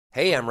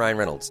Hey, I'm Ryan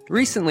Reynolds.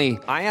 Recently,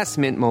 I asked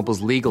Mint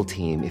Mobile's legal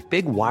team if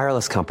big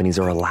wireless companies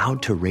are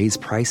allowed to raise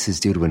prices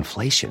due to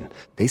inflation.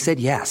 They said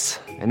yes.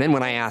 And then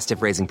when I asked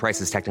if raising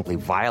prices technically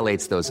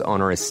violates those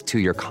onerous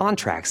two-year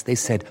contracts, they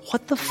said,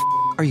 "What the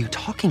are you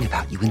talking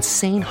about, you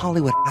insane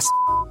Hollywood ass?"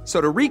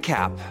 So to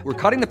recap, we're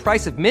cutting the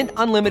price of Mint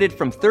Unlimited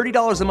from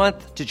 $30 a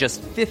month to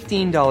just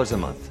 $15 a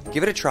month.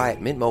 Give it a try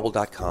at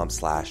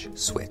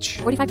mintmobile.com/switch.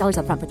 $45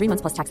 up front for 3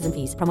 months plus taxes and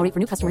fees. Promo rate for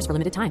new customers for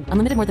limited time.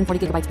 Unlimited more than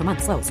 40 gigabytes per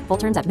month. Slows full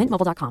terms at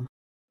mintmobile.com.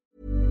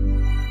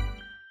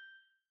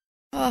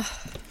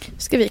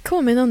 Ska vi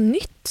komma med något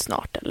nytt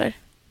snart eller?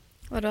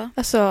 Vadå?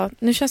 Alltså,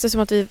 nu känns det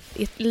som att vi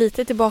är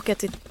lite tillbaka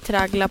till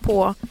traggla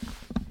på.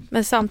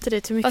 Men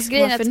samtidigt, hur mycket ska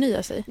man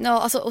förnya sig?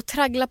 Ja, alltså att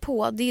traggla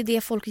på, det är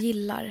det folk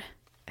gillar.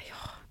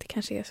 Ja, det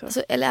kanske är så.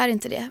 Alltså, eller är det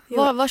inte det?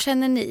 Vad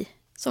känner ni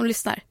som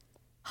lyssnar?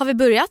 Har vi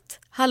börjat?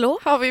 Hallå?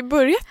 Har vi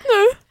börjat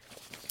nu?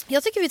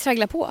 Jag tycker vi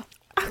tragglar på.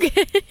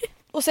 Okej.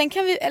 Och sen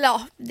kan vi, eller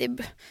ja, det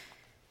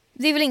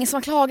är väl ingen som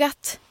har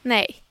klagat.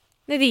 Nej,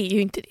 det är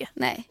ju inte det.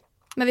 Nej,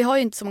 men vi har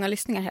ju inte så många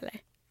lyssningar heller.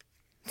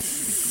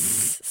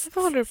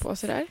 Vad håller du på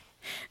sådär?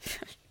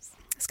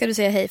 Ska du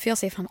säga hej? För jag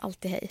säger fan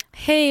alltid hej.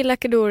 Hej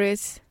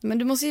Lucky-Doris. Men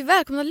du måste ju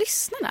välkomna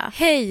lyssnarna.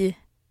 Hej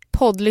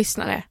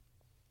poddlyssnare.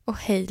 Och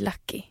hej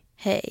Lucky.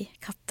 Hej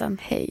katten.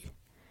 Hej.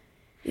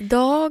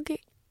 Idag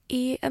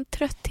är en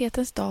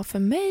trötthetens dag för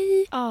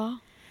mig. Ja.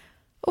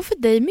 Och för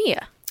dig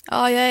med.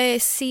 Ja, jag är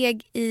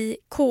seg i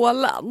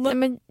kolan. Nej,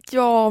 men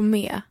jag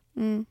med.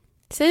 Mm.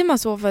 Säger man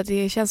så för att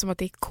det känns som att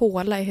det är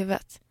kola i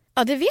huvudet?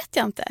 Ja, det vet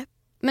jag inte.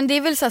 Men det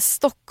är väl så här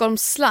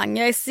Stockholmsslang.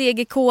 Jag är seg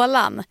i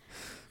kolan.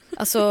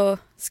 Alltså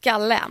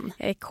skallen.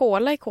 Jag är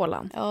kola i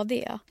kolan. Ja,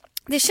 det är jag.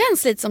 Det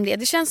känns lite som det.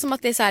 Det känns som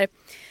att det är så här,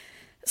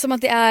 som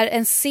att det är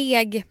en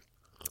seg,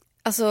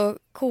 alltså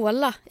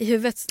kola i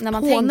huvudet när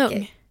man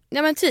tänker.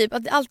 Ja, men typ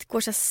att allt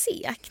går så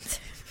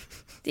segt.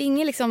 Det är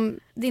inget liksom,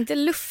 det är inte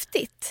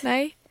luftigt.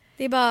 Nej.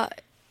 Det är bara,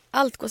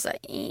 allt går så här.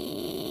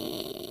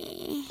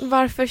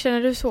 Varför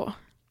känner du så?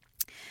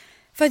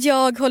 För att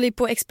jag håller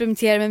på att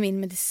experimentera med min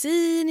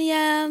medicin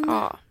igen.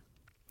 Ja.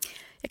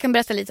 Jag kan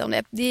berätta lite om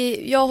det.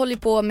 Jag håller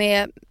på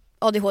med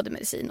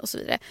ADHD-medicin och så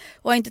vidare.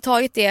 Och har inte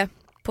tagit det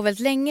på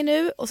väldigt länge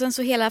nu. Och sen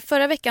så hela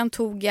förra veckan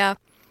tog jag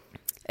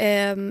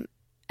en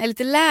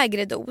lite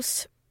lägre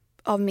dos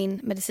av min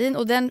medicin.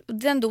 Och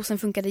den dosen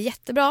funkade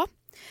jättebra.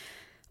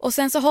 Och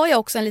sen så har jag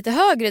också en lite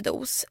högre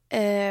dos.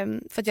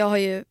 För att jag har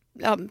ju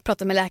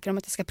pratat med läkaren om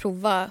att jag ska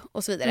prova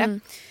och så vidare.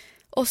 Mm.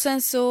 Och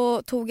sen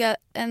så tog jag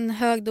en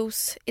hög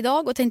dos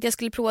idag och tänkte jag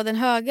skulle prova den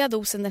höga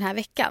dosen den här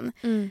veckan.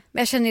 Mm.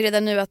 Men jag känner ju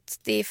redan nu att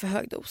det är för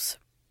hög dos.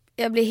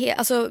 Jag blir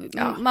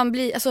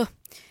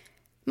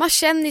man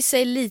känner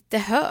sig lite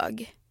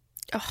hög.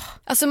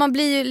 Alltså man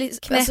blir ju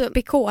knäpp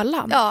i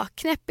kolan. Ja,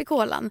 knäpp i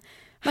kolan.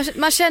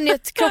 Man känner ju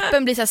att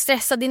kroppen blir så här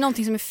stressad, det är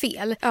någonting som är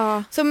fel.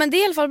 Ja. Så men det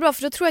är i alla fall bra,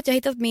 för då tror jag att jag har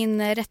hittat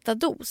min rätta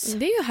dos.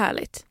 Det är ju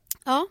härligt.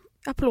 Ja.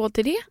 Applåd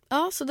till det.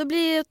 Ja, så då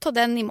blir jag ta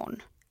den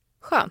imorgon.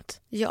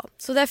 Skönt. Ja,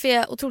 så därför är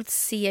jag otroligt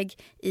seg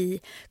i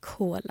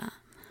kola.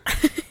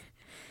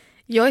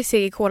 Jag är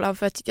seg i kola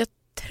för att jag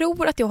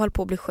tror att jag håller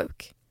på att bli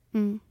sjuk.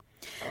 Mm.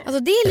 Alltså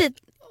det är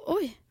lite...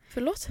 Oj,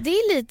 förlåt. Det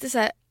är lite så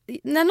här...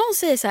 När någon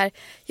säger så här,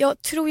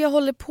 jag tror jag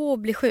håller på att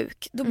bli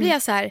sjuk, då blir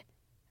jag så här...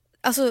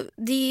 Alltså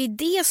det är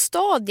det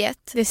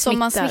stadiet som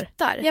man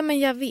smittar. Ja, men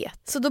jag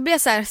vet. Så då blir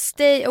jag så här,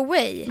 stay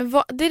away. Men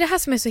det är det här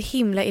som är så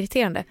himla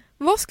irriterande.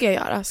 Vad ska jag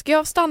göra? Ska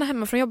jag stanna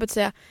hemma från jobbet och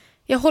säga,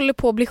 jag håller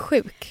på att bli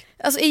sjuk?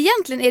 Alltså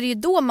egentligen är det ju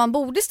då man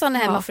borde stanna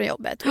hemma från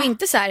jobbet. Och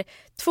inte så här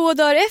 2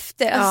 dagar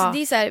efter. Alltså, det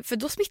är så här, för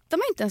då smittar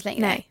man inte ens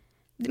längre. Nej.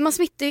 Man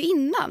smittar ju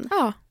innan.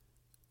 Ja.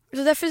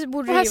 Så därför borde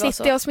och det här ju vara så.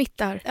 sitter jag och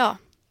smittar. Ja.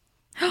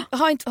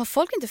 Har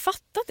folk inte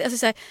fattat det? Alltså,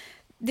 så här,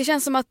 det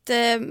känns som att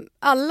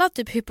alla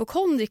typ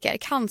hypokondriker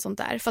kan sånt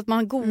där. För att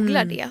man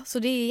googlar det. Så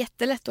det är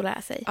jättelätt att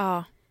lära sig.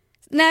 Ja.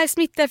 När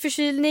smittar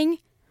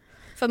förkylning?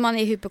 För att man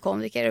är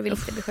hypokondriker och vill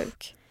inte bli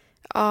sjuk.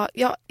 Ja,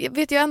 jag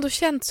vet, jag har ändå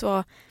känt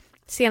så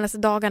senaste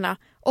dagarna.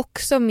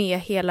 Också med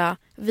hela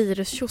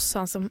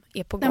virustjossan som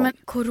är på gång. Nej,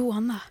 men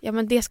corona. Ja,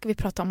 men det ska vi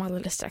prata om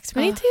alldeles strax.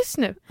 Men inte just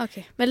nu.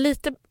 Okay. Men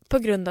lite på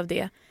grund av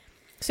det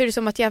så är det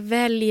som att jag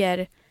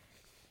väljer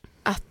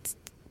att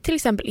till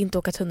exempel inte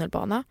åka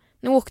tunnelbana.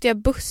 Nu åkte jag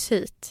buss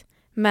hit,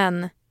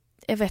 men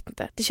jag vet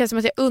inte. Det känns som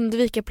att jag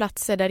undviker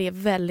platser där det är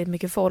väldigt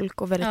mycket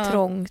folk och väldigt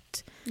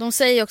trångt. De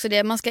säger också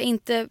det, man ska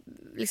inte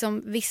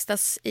liksom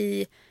vistas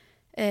i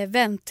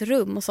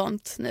väntrum och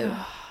sånt nu.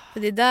 För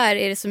det där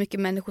är det så mycket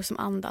människor som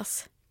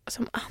andas.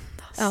 Som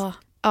andas? Ja,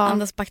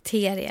 andas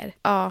bakterier.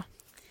 Ja.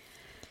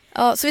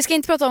 Ja, så vi ska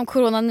inte prata om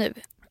corona nu.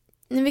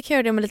 Nej, vi kan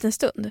göra det om en liten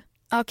stund.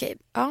 Okej,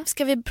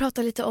 ska vi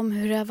prata lite om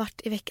hur det har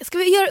varit i veckan? Ska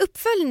vi göra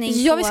uppföljning?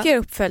 Ja, vi ska göra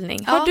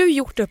uppföljning. Har du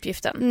gjort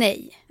uppgiften?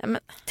 Nej. Ja,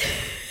 men...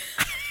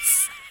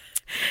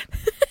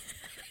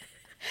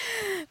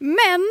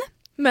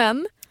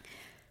 men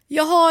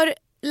jag har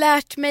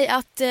lärt mig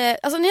att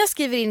alltså när jag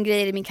skriver in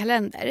grejer i min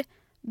kalender,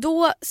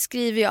 då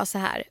skriver jag så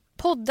här: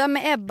 podda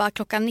med Ebba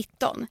klockan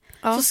 19.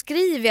 Så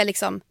skriver jag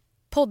liksom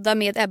podda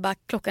med Ebba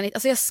klockan 19.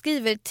 Alltså jag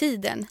skriver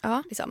tiden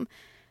liksom.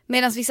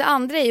 Medan vissa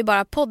andra är ju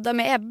bara podda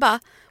med Ebba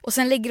och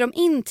sen lägger de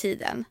in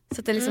tiden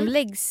så att det liksom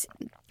läggs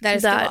där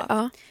det ska vara.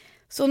 Ja.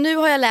 Så nu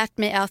har jag lärt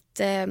mig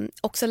att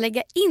också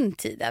lägga in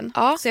tiden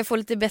så jag får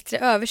lite bättre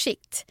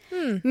översikt.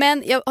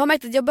 Men jag har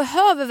märkt att jag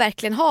behöver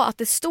verkligen ha att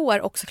det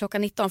står också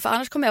klockan 19, för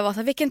annars kommer jag vara så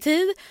här, vilken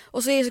tid?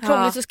 Och så är det så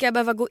krångligt så ska jag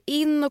behöva gå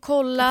in och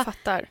kolla. Jag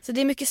fattar. Så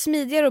det är mycket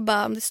smidigare att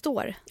bara om det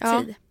står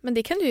tid. Men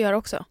det kan du göra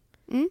också.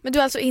 Men du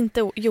har alltså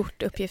inte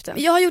gjort uppgiften?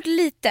 Jag har gjort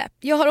lite.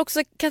 Jag har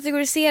också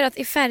kategoriserat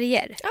i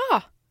färger.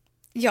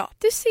 Ja.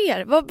 Du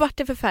ser. Vad vart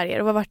det för färger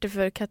och vad vart det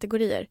för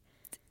kategorier?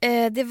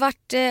 Det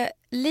vart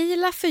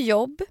lila för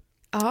jobb.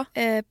 Ja.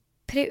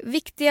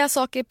 Viktiga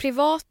saker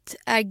privat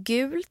är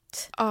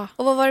gult. Ja.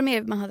 Och vad var det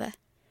mer man hade?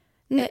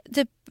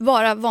 Typ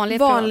bara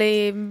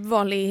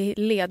vanlig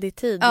ledig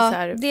tid. Ja, så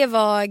här. det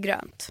var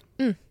grönt.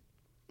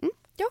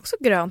 Jag har också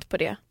grönt på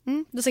det.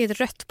 Du har säkert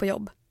rött på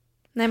jobb.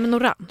 Nej, men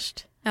orange.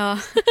 Ja,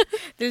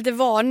 det är lite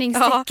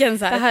varningstecken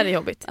så här. Det här är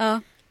jobbigt.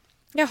 Ja.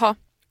 Jaha.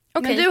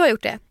 Okay. Men du har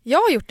gjort det? Jag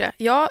har gjort det.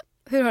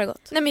 Hur har det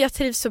gått? Nej, men jag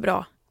trivs så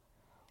bra.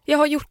 Jag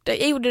har gjort det.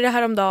 Jag gjorde det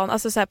här om dagen.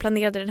 Alltså så här,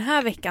 planerade den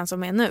här veckan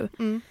som är nu.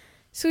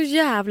 Så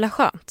jävla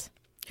skönt.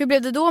 Hur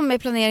blev det då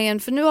med planeringen?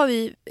 För nu har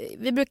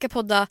vi brukar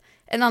podda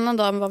en annan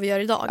dag än vad vi gör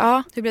idag.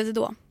 Ja. Hur blev det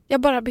då?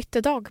 Jag bara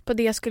bytte dag på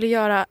det jag skulle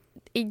göra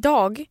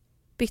idag.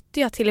 Bytte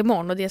jag till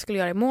imorgon och det jag skulle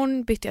göra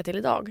imorgon bytte jag till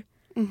idag.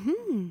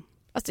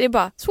 Alltså det är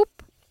bara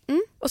swoop.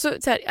 Och så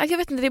här, jag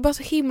vet inte, det är bara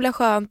så himla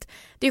skönt.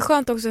 Det är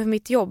skönt också för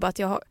mitt jobb att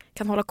jag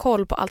kan hålla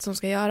koll på allt som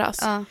ska göras.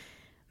 Ja.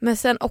 Men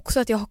sen också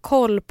att jag har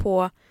koll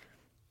på,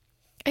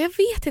 jag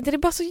vet inte, det är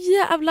bara så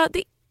jävla,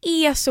 det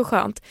är så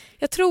skönt.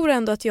 Jag tror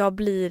ändå att jag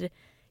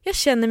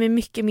känner mig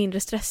mycket mindre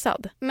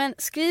stressad. Men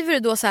skriver du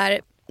då så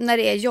här, när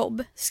det är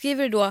jobb,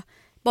 skriver du då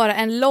bara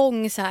en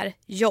lång så här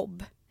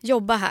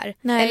jobba här?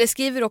 Nej. Eller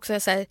skriver du också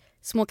så här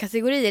små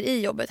kategorier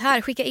i jobbet?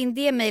 Här, skicka in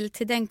det mejl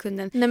till den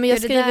kunden. Nej, men jag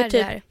skriver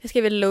där. Jag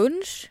skriver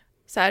lunch,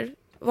 så här,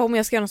 om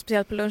jag ska göra något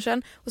speciellt på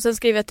lunchen. Och sen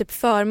skriver jag typ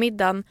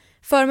förmiddagen.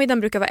 Förmiddagen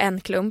brukar vara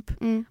en klump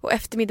och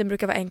eftermiddagen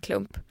brukar vara en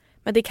klump.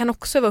 Men det kan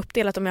också vara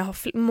uppdelat om jag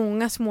har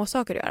många små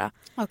saker att göra.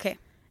 Okej.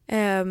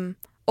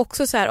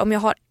 Också så här, om jag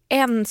har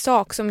en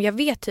sak som jag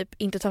vet typ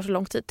inte tar så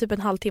lång tid, typ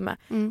en halvtimme,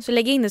 så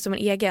lägger jag in det som en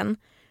egen.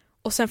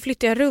 Och sen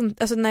flyttar jag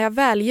runt, alltså när jag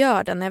väl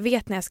gör den, när jag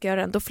vet när jag ska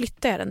göra den, då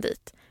flyttar jag den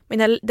dit.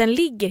 Men den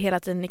ligger hela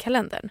tiden i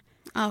kalendern.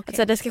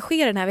 Alltså det ska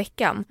ske den här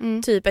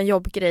veckan, typ en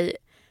jobbgrej.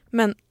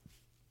 Men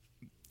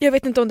jag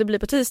vet inte om det blir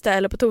på tisdag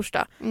eller på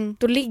torsdag.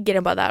 Då ligger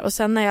den bara där. Och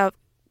sen när jag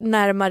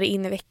närmare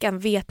in i veckan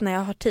vet när jag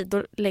har tid,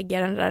 då lägger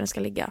jag den där den ska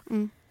ligga.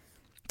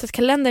 Så att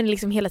kalendern är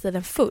liksom hela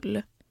tiden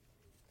full.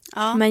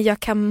 Ja. Men jag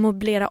kan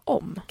möblera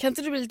om. Kan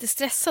inte du bli lite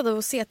stressad av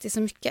att se att det är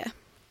så mycket?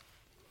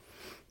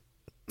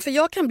 För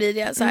jag kan bli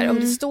det så här, om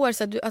det står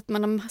så här, att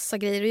man har massa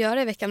grejer att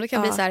göra i veckan, då kan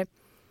jag bli så här,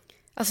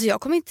 alltså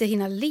jag kommer inte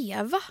hinna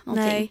leva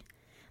någonting.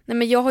 Nej,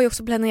 men jag har ju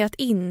också planerat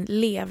in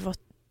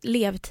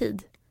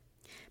levtid.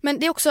 Men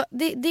det är också,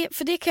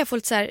 för det kan jag få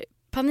lite så här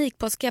panik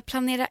på. Ska jag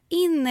planera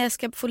in när jag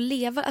ska få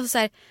leva? Alltså så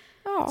här,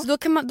 så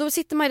då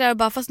sitter man där och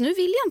bara, fast nu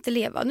vill jag inte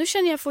leva. Nu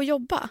känner jag för att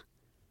jobba.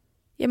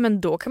 Ja,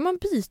 men då kan man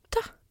byta.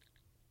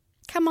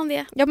 Kan man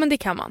det? Ja, men det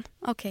kan man.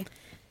 Okej.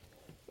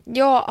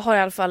 Jag har i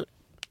alla fall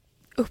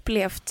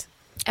upplevt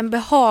en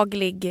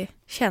behaglig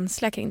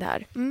känsla kring det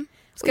här.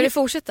 Ska det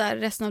fortsätta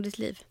resten av ditt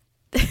liv?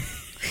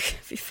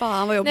 Fy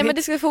fan vad jobbigt. Nej, men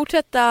det ska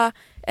fortsätta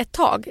ett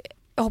tag,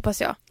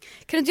 hoppas jag.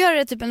 Kan du inte göra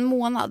det typ en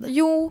månad?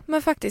 Jo,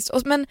 men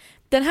faktiskt. Men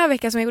den här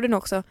veckan som jag gjorde nu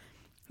också,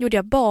 gjorde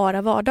jag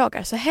bara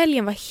vardagar. Så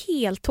helgen var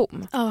helt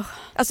tom.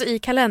 Alltså i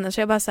kalendern,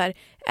 så jag bara så här,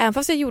 även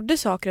fast jag gjorde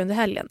saker under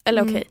helgen.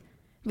 Eller okej,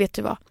 vet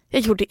du vad?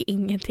 Jag gjorde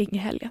ingenting i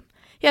helgen.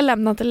 Jag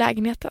lämnade inte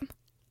lägenheten.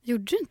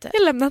 Gjorde du inte?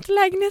 Jag lämnade inte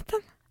lägenheten.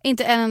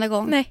 Inte en enda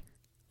gång? Nej.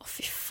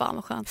 Fy fan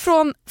vad skönt.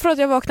 Från att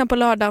jag vaknade på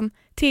lördagen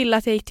till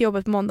att jag gick till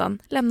jobbet på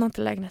måndagen, lämnade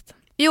inte lägenheten.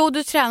 Jo,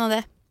 du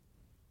tränade.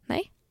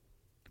 Nej.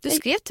 Du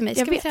skrev till mig,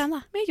 ska vi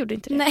träna? Men jag gjorde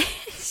inte det. Nej.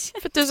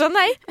 För att du sa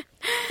nej.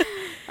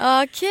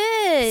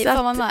 Okej,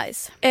 fan vad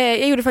nice.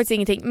 Jag gjorde faktiskt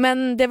ingenting.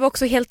 Men det var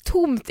också helt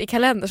tomt i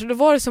kalendern. Så då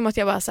var det som att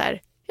jag bara så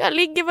här, jag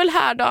ligger väl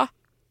här då.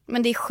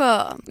 Men det är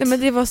skönt. Nej, men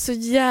det var så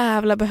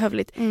jävla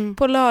behövligt.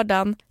 På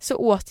lördagen så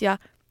åt jag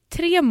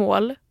 3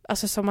 mål,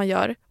 alltså som man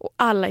gör, och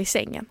alla i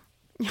sängen.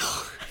 Ja.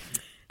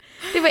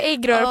 Det var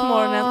äggröra på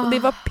morgonen och det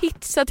var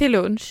pizza till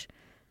lunch.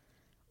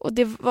 Och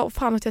det var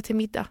fan att jag till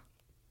middag.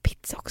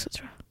 Pizza också,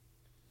 tror jag.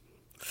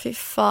 Fy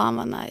fan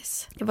vad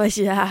nice. Det var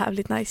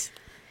jävligt nice.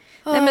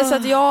 Nej, men så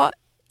att jag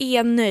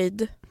är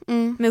nöjd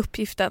med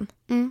uppgiften.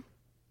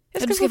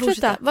 Jag ska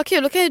fortsätta. Vad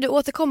kul, då kan ju du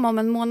återkomma om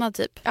en månad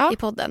typ i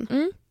podden.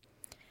 Men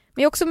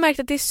jag har också märkt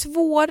att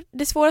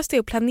det svåraste är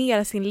att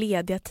planera sin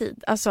lediga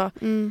tid. Alltså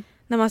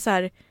när man så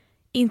här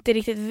inte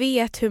riktigt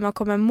vet hur man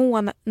kommer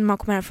må när man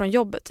kommer hem från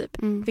jobbet typ.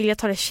 Vill jag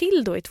ta det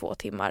chill då i 2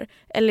 timmar?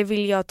 Eller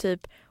vill jag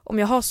typ, om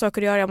jag har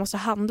saker att göra, jag måste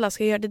handla,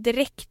 ska jag göra det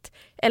direkt?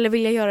 Eller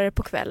vill jag göra det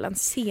på kvällen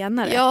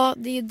senare? Ja,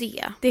 det är ju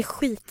det. Det är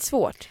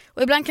skitsvårt.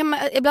 Och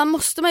ibland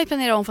måste man ju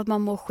planera om för att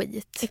man mår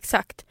skit.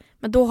 Exakt.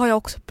 Men då har jag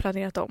också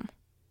planerat om.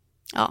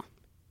 Ja,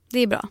 det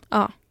är bra.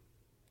 Ja.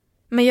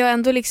 Men jag har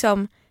ändå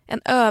liksom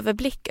en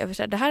överblick över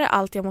så här, det här är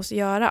allt jag måste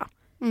göra.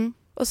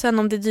 Och sen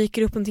om det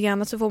dyker upp någonting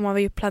annat så får man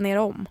väl ju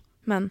planera om.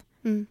 Men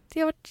det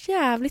har varit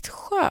jävligt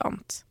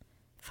skönt.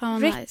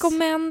 Fan vad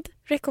nice.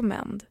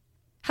 Recommend.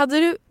 Hade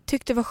du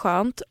tyckt det var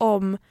skönt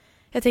om,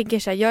 jag tänker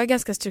så här, jag är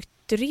ganska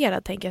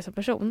strukturerad tänker jag som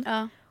person.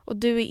 Ja. Och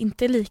du är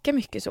inte lika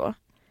mycket så.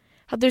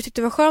 Hade du tyckt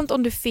det var skönt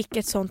om du fick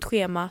ett sånt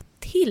schema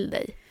till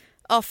dig?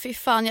 Ja, fy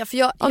fan. Ja, för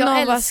jag någon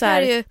älskar var så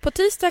här, ju... på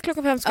tisdag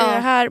klockan 5 ska jag göra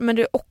det här, men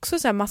du är också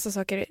så här massa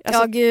saker.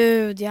 Alltså, ja,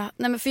 gud, ja.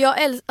 Nej, men för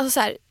jag alltså så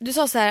här, du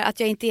sa så här att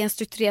jag inte är en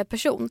strukturerad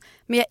person.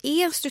 Men jag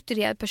är en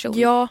strukturerad person.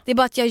 Ja. Det är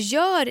bara att jag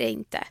gör det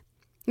inte.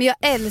 Men jag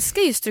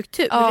älskar ju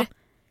struktur. Ja,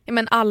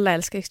 men alla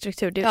älskar ju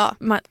struktur. Det, Ja.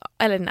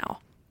 Eller no.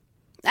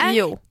 Nej.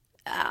 Jo.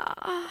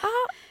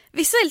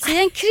 Vissa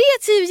säger en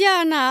kreativ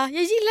hjärna.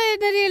 Jag gillar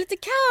det när det är lite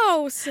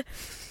kaos.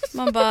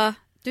 Man bara,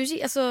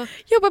 alltså...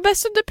 Jobbar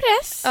bäst under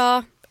press.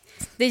 Ja,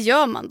 det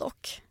gör man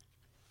dock.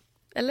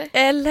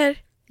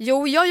 Eller?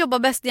 Jo, jag jobbar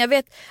bäst när jag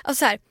vet... Alltså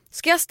så här,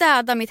 ska jag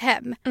städa mitt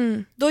hem,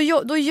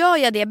 då gör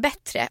jag det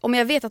bättre om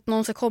jag vet att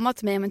någon ska komma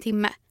till mig om en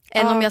timme.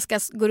 Än om jag ska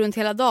gå runt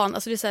hela dagen.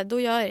 Alltså det är så här, då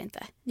gör jag det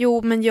inte.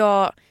 Jo, men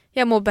jag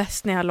mår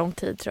bäst när jag har lång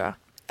tid tror jag.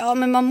 Ja,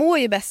 men man mår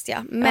ju bäst,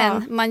 ja.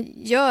 Men man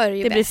gör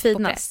ju det bäst blir på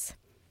finast. press.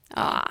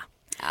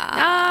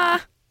 Ja.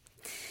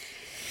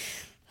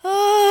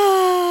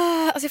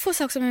 Alltså jag får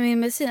så också med min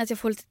medicin att jag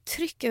får lite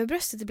tryck över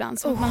bröstet ibland.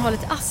 Som att man har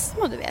lite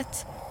astma, du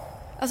vet.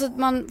 Alltså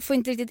man får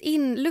inte riktigt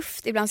in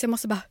luft ibland så jag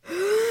måste bara...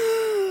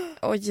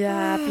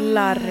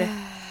 Jävlar.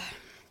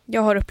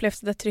 Jag har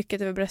upplevt det där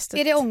trycket över bröstet.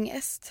 Är det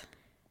ångest?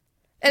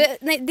 Eller,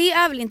 nej, det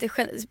är väl inte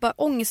bara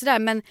ångest där,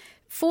 men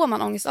får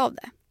man ångest av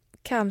det?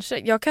 Kanske.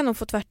 Jag kan nog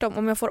få tvärtom.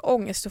 Om jag får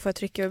ångest så får jag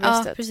tryck över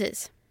bröstet. Ja,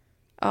 precis.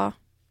 Ja.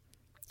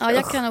 Ja,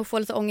 jag kan nog få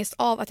lite ångest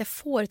av att jag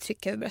får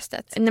tryck över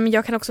bröstet. Nej, men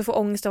jag kan också få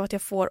ångest av att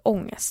jag får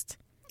ångest.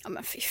 Ja,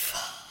 men fy fan.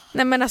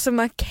 Nej, men alltså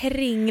man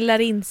kringlar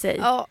in sig.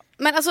 Ja,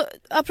 men alltså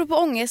apropå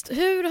ångest,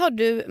 hur har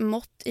du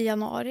mått i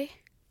januari?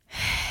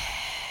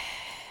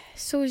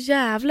 Så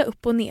jävla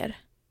upp och ner.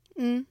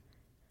 Mm.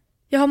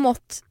 Jag har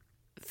mått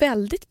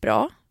väldigt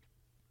bra.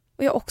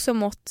 Och jag har också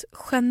mått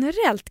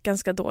generellt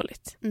ganska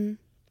dåligt. Mm.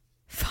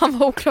 Fan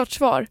vad oklart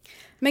svar.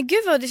 Men gud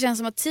vad det känns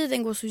som att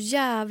tiden går så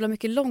jävla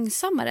mycket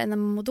långsammare när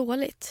man mår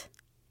dåligt.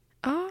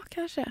 Ja,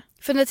 kanske.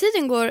 För när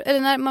tiden går, eller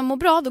när man mår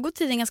bra, då går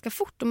tiden ganska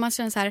fort och man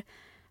känner så här,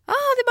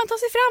 det är bara att ta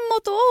sig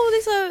framåt och det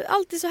är så,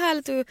 alltid så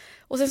härligt.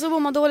 Och sen så mår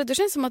man dåligt, då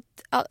känns det som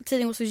att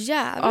tiden går så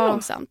jävla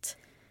långsamt.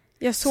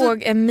 Jag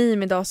såg en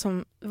meme idag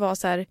som var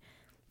så här,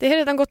 det har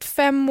redan gått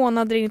 5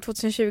 månader in i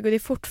 2020 och det är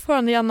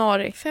fortfarande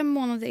januari. 5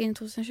 månader in i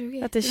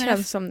 2020? Att det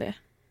känns som det.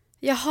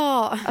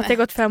 Jaha. Att det har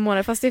gått 5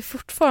 månader fast det är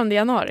fortfarande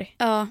januari.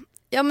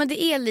 Ja, men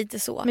det är lite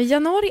så. Men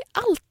januari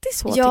är alltid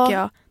så tycker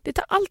jag. Det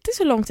tar alltid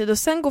så lång tid och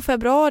sen går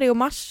februari och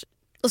mars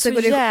och så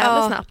går det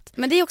jävla snabbt.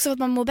 Men det är också för att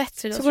man mår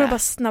bättre då. Så går det bara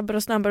snabbare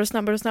och snabbare och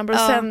snabbare och snabbare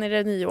och sen är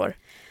det nyår.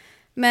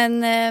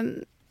 Men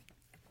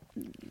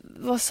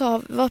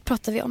vad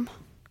pratar vi om?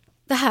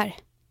 Det här.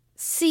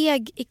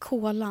 Seg i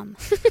kolan.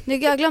 Nu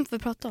har jag glömt vad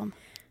vi pratar om.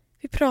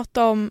 Vi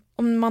pratar om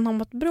man har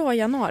mått bra i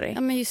januari.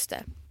 Ja, men just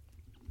det.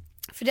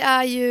 För det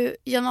är ju,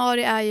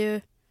 januari är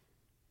ju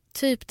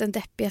typ den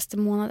deppigaste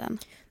månaden.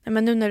 Nej,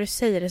 men nu när du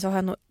säger det så har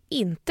jag nog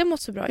inte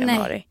mått så bra i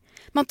januari. Nej.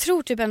 Man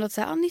tror typ ändå att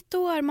så här, nytt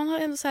år, man har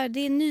ändå så här, det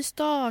är en ny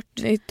start.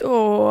 Nytt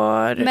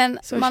år. Men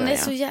man är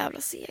så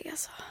jävla seg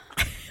alltså.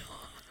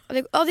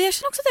 Jag känner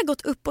också att det har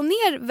gått upp och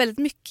ner väldigt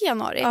mycket i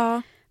januari.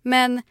 Ja.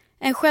 Men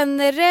en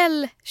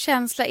generell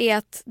känsla är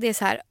att det är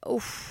så här,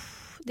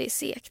 det är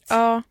segt.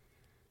 Ja.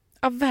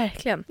 Ja,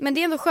 verkligen. Men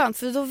det är ändå skönt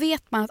för då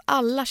vet man att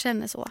alla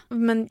känner så.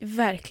 Men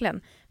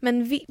verkligen.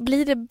 Men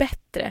blir det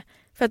bättre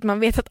för att man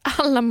vet att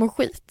alla mår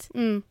skit?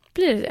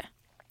 Blir det?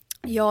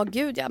 Ja,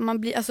 gud ja.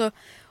 Man blir, alltså,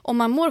 om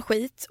man mår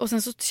skit och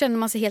sen så känner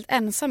man sig helt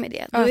ensam i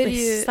det. Då Ja, är det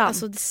ju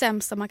alltså, det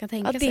sämsta man kan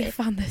tänka sig. Ja, det är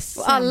fan det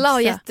sämsta. Och alla har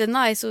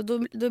jättenice och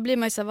då blir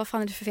man ju så här, vad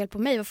fan är det för fel på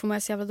mig? Varför mår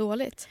jag så jävla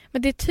dåligt?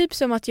 Men det är typ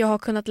som att jag har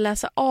kunnat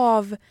läsa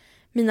av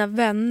mina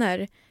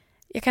vänner.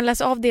 Jag kan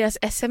läsa av deras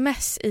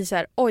sms i så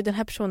här, oj den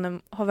här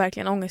personen har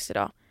verkligen ångest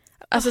idag.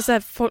 Alltså så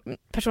här,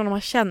 personer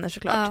man känner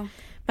såklart. Ja.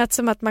 Men att,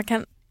 som att man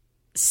kan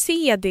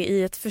se det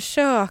i ett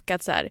försök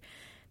att så här,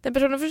 den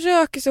personen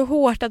försöker så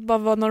hårt att bara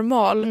vara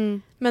normal.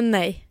 Men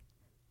nej.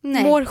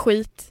 Mår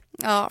skit.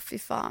 Ja, fy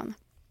fan.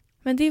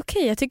 Men det är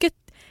okej.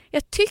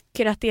 Jag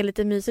tycker att det är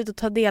lite mysigt att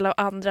ta del av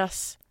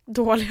andras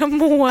dåliga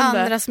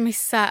mående. Andras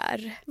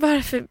misär.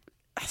 Varför?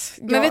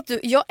 Alltså, men vet du,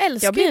 jag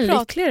älskar jag blir en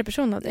lyckligare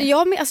person av det.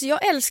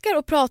 Jag älskar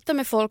att prata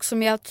med folk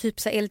som jag typ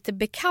så är lite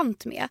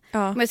bekant med.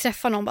 Om jag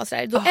träffar någon bara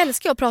sådär, då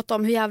älskar jag att prata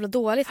om hur jävla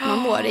dåligt man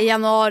mår i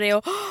januari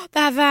och det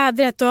här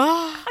vädret och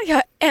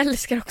jag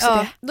älskar också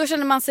det. Då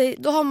känner man sig,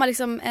 då har man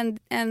liksom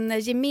en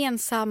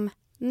gemensam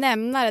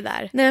nämnare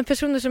där. Nej,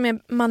 personer som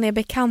man är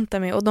bekanta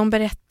med och de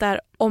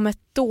berättar om ett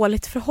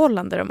dåligt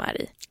förhållande de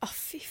är i.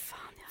 Fy fan.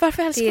 Ja.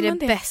 Varför älskar man det? Det är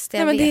det bästa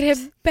jag vet. Det är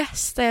det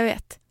bästa jag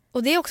vet.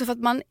 Och det är också för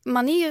att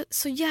man är ju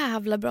så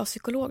jävla bra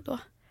psykolog då.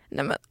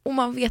 Nej, men, och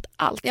man vet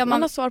allt. Ja,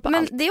 man har svar på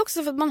allt. Men det är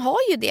också för att man har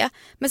ju det.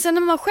 Men sen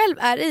när man själv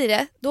är i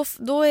det,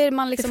 då är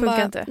man liksom det funkar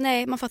bara... inte.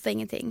 Nej, man fattar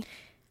ingenting.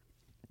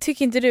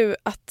 tycker inte du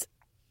att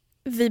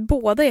vi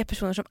båda är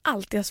personer som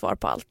alltid har svar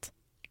på allt?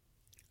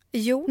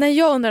 Jo. När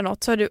jag undrar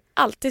något så har du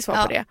alltid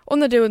svar på det. Och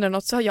när du undrar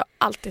något så har jag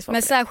alltid svar på det.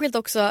 Men särskilt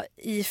också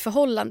i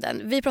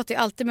förhållanden. Vi pratar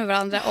ju alltid med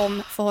varandra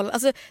om förhållanden.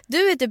 Alltså,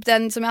 du är typ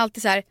den som är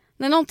alltid så här: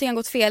 när någonting har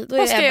gått fel, då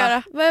är det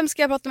Ebba. Vem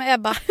ska jag prata med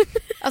Ebba?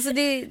 Alltså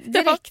det är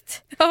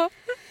direkt. Ja.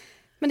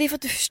 Men det är för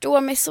att du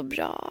förstår mig så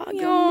bra.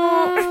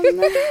 Ja.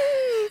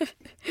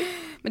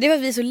 Men det är för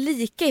att vi är så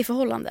lika i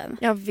förhållanden.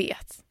 Jag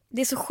vet.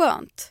 Det är så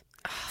skönt.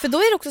 För då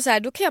är det också så här,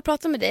 då kan jag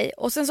prata med dig.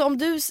 Och sen så om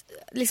du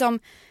liksom,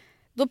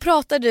 då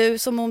pratar du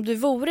som om du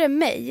vore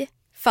mig.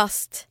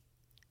 Fast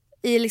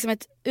i liksom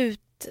ett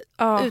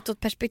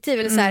utåtperspektiv.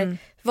 Eller så här,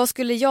 vad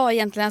skulle jag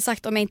egentligen ha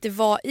sagt om jag inte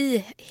var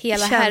i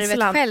hela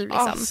härvet själv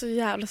liksom. Ja, så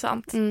jävla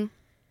sant. Mm.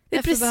 Det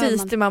är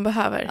precis det man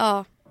behöver.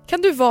 Ja.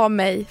 Kan du vara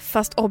mig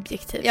fast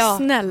objektiv? Ja.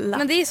 Snälla.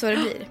 Men det är så det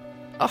blir.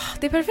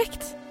 Det är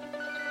perfekt.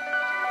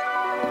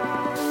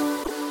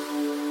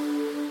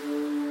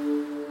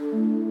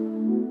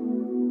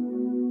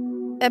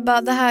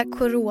 Ebba, det här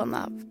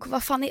corona,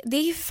 vad fan är det?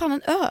 Är ju för fan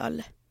en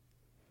öl.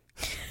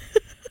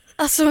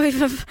 Alltså,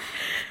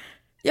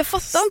 jag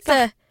fattar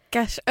inte.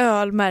 Stackars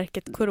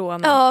ölmärket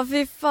Corona. Ja,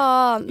 fy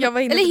fan.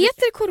 Eller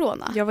heter det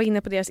Corona? Jag var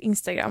inne på deras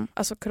Instagram,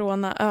 alltså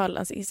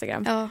Corona-ölens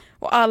Instagram. Ja.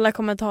 Och alla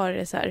kommentarer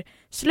är så här: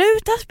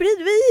 sluta sprid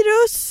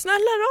virus, snälla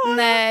rara.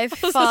 Nej,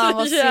 fan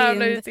vad jävla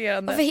synd.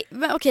 irriterande.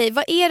 Men okej,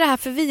 vad är det här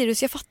för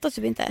virus? Jag fattar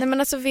typ inte. Nej men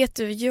alltså vet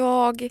du,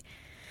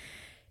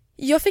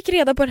 jag fick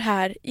reda på det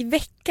här i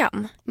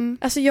veckan.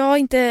 Alltså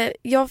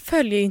jag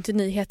följer ju inte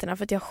nyheterna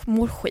för att jag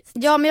mår skit.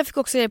 Ja, men jag fick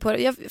också reda på det.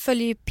 Jag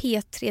följer ju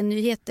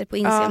P3-nyheter på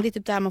Instagram. Ja. Det är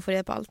typ där man får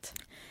reda på allt.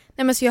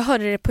 Nej men så jag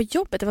hörde det på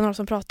jobbet, det var någon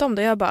som pratade om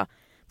det. Jag bara,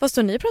 vad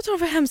står ni och pratar om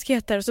för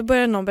hemskheter? Och så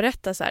började någon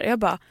berätta så här. Jag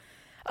bara,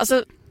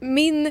 alltså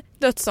min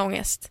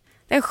dödsångest,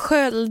 den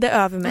sköljde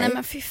över mig. Nej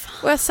men fy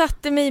fan. Och jag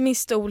satte mig i min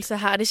stol så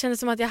här. Det kändes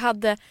som att jag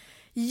hade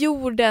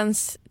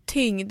jordens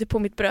tyngd på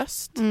mitt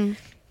bröst.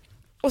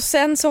 Och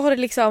sen så har det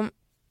liksom,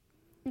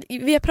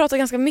 vi har pratat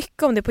ganska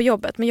mycket om det på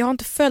jobbet, men jag har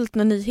inte följt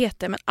några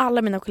nyheter, men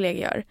alla mina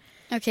kollegor gör.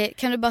 Okej,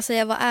 kan du bara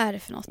säga vad är det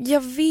för något?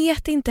 Jag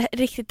vet inte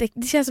riktigt.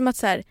 Det känns som att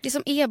så här, det är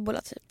som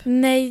ebola typ.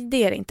 Nej,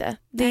 det är det inte.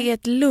 Det är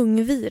ett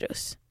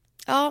lungvirus.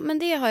 Ja, men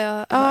det har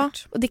jag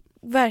hört. Och det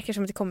verkar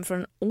som att det kommer från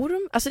en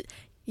orm. Alltså,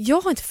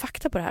 jag har inte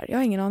fakta på det här. Jag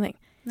har ingen aning.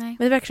 Nej.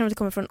 Men det verkar som att det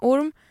kommer från en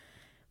orm.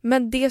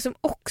 Men det som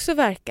också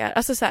verkar,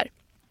 alltså så här,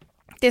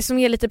 det som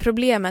är lite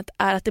problemet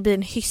är att det blir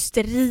en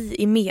hysteri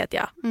i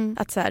media.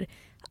 Att så här,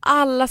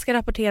 alla ska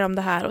rapportera om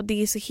det här och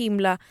det är så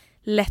himla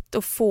lätt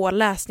att få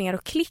läsningar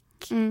och klick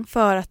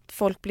för att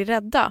folk blir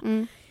rädda.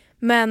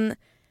 Men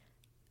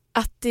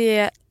att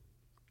det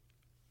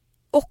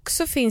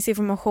också finns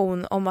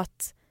information om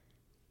att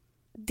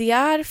det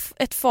är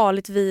ett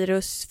farligt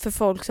virus för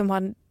folk som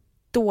har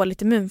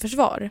dåligt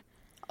immunförsvar.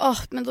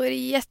 Men då är det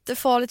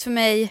jättefarligt för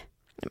mig.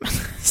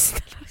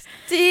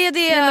 Det är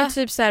det. Nej, men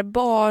typ så här,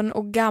 barn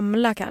och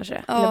gamla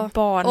kanske. Ja, eller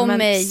barn, och men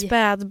mig.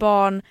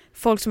 Spädbarn,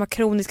 folk som har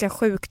kroniska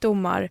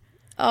sjukdomar.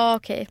 Ja,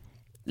 okej.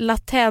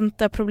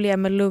 Latenta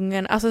problem med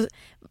lungen. Alltså,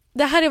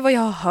 det här är vad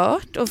jag har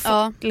hört. Och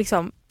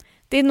liksom,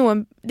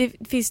 det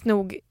finns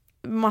nog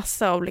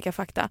massa olika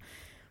fakta.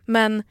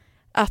 Men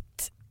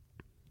att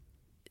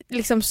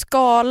liksom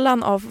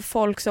skalan av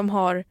folk som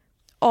har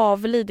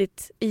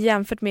avlidit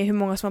jämfört med hur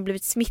många som har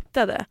blivit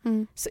smittade,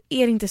 så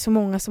är det inte så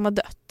många som har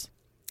dött.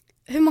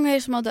 Hur många är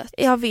det som har dött?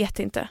 Jag vet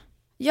inte.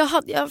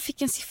 Jag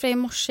fick en siffra i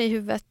morse i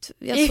huvudet.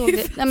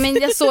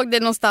 Jag såg det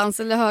någonstans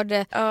eller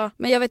hörde. Ja.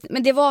 Men jag vet,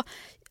 men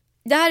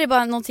det här är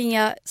bara någonting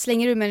jag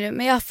slänger ur mig nu.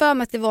 Men jag har för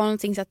mig att det var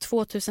någonting så här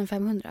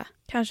 2500.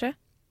 Kanske.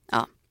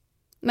 Ja.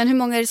 Men hur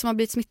många är det som har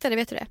blivit smittade,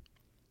 vet du det?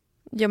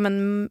 Ja,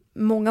 men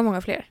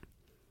många fler.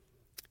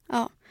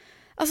 Ja.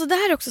 Alltså det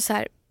här är också så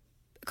här.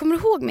 Kommer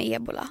du ihåg med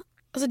ebola?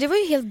 Alltså det var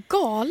ju helt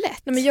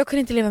galet. Nej, men jag kunde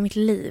inte leva mitt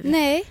liv.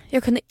 Nej.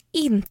 Jag kunde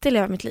inte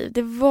leva mitt liv.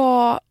 Det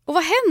var... Och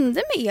vad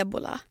hände med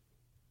ebola?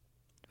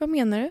 Vad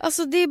menar du?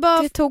 Alltså det är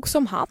bara... Det tog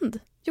som hand.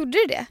 Gjorde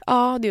det det?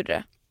 Ja, det gjorde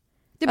det.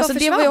 Det bara alltså,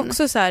 försvann. Det var ju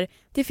också så här,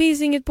 det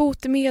finns inget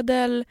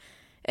botemedel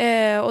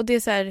och det är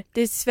så här,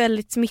 det är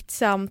väldigt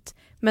smittsamt,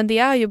 men det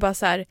är ju bara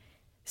så här,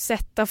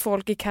 sätta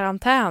folk i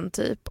karantän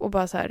typ och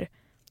bara så här,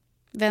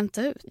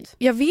 vänta ut.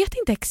 Jag vet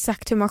inte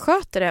exakt hur man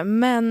sköter det,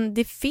 men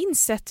det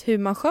finns sätt hur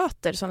man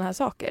sköter såna här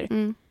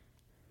saker.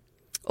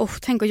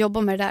 Tänk att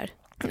jobba med det där.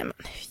 Nej men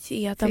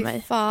geta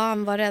mig.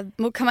 Fan vad rädd.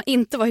 Kan man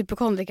inte vara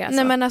hypokondriker alltså?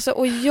 Nej men alltså,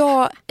 och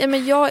jag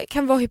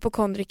kan vara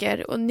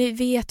hypokondriker och ni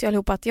vet ju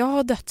allihopa att jag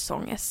har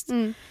dödsångest.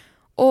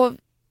 Och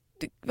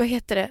vad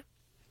heter det?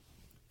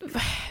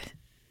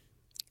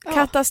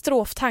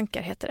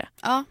 Katastroftankar heter det.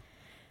 Ja.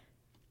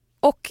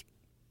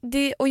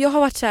 Och jag har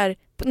varit så här,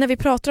 när vi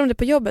pratar om det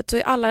på jobbet så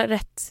är alla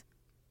rätt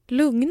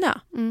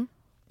lugna.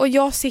 Och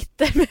jag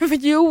sitter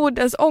med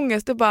jordens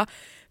ångest och bara,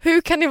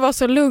 hur kan ni vara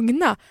så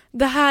lugna?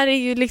 Det här är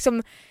ju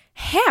liksom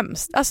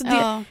hemskt. Alltså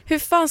hur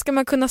fan ska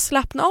man kunna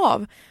slappna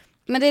av?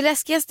 Men det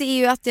läskigaste är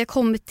ju att det har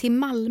kommit till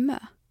Malmö.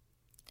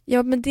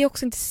 Ja, men det är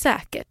också inte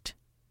säkert.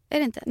 Är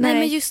det inte? Nej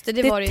men just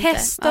det var det inte. Det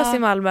testas i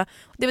Malmö.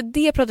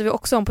 Det pratade vi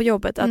också om på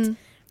jobbet. Att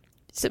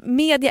så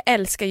media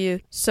älskar ju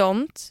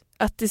sånt,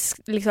 att det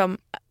liksom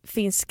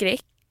finns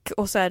skräck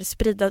och så här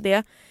sprida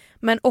det,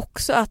 men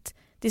också att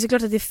det är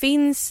såklart att det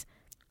finns,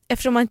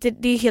 eftersom man inte,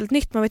 det är helt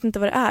nytt, man vet inte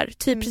vad det är,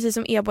 typ precis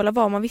som ebola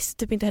var, man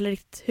visste typ inte heller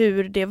riktigt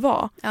hur det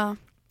var. Ja.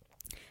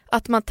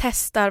 Att man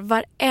testar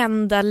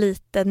varenda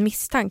liten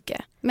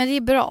misstanke. Men det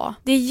är bra.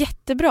 Det är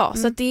jättebra,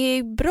 så att det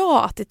är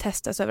bra att det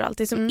testas överallt.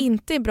 Det som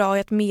inte är bra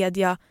är att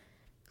media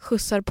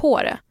skjutsar på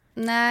det.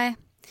 Nej,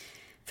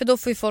 för då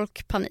får ju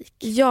folk panik.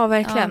 Ja,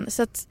 verkligen.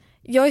 Så att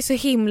jag är så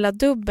himla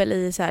dubbel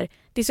i så här.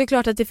 Det är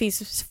såklart att det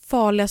finns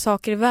farliga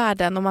saker i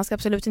världen och man ska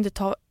absolut inte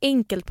ta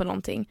enkelt på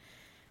någonting.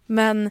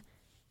 Men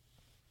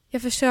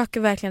jag försöker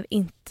verkligen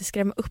inte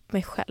skrämma upp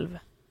mig själv.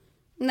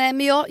 Nej,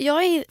 men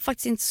jag är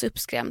faktiskt inte så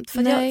uppskrämd.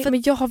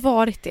 Men jag har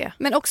varit det.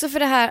 Men också för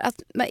det här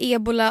att med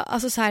ebola,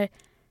 alltså så här,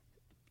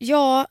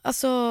 ja,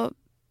 alltså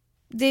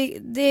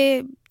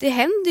det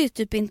händer ju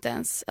typ inte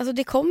ens. Alltså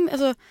det kom,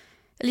 alltså,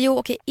 eller jo,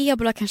 okej,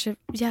 ebola kanske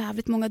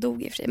jävligt många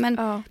dog i och för sig.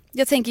 Men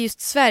jag tänker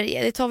just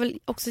Sverige, det tar väl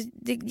också,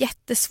 det är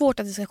jättesvårt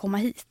att det ska komma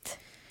hit.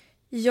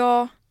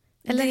 Ja,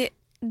 eller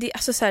det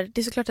alltså så här,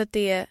 det är såklart att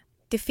det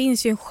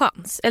finns ju en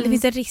chans, eller det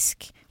finns en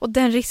risk, och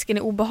den risken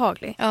är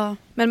obehaglig. Ja.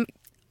 Men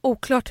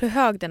oklart hur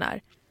hög den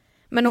är.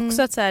 Men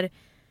också att så här,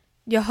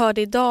 jag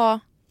hörde idag,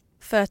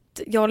 för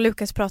att jag och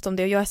Lukas pratade om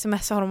det och jag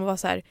smsade honom och var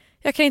så här: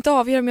 jag kan inte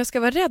avgöra om jag ska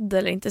vara rädd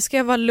eller inte. Ska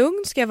jag vara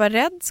lugn? Ska jag vara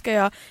rädd? Ska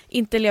jag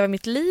inte leva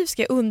mitt liv?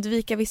 Ska jag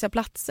undvika vissa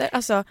platser?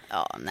 Alltså,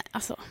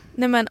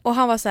 nej men, och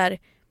han var så här: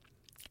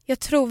 jag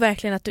tror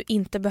verkligen att du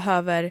inte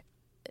behöver,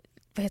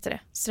 vad heter det,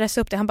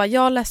 stressa upp det. Han bara,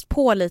 jag har läst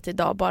på lite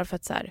idag bara för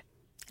att så här,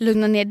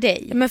 lugna ner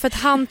dig. men för att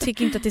han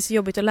tycker inte att det är så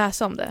jobbigt att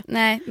läsa om det.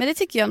 Nej, men det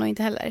tycker jag nog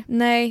inte heller.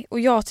 Nej, och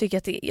jag tycker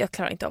att jag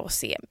klarar inte av att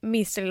se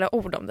minst lilla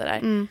ord om det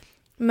där.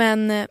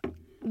 Men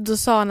då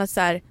sa han att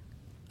så här,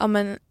 ja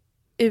men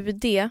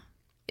UD,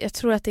 jag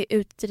tror att det är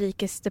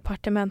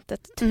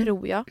utrikesdepartementet,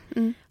 tror jag,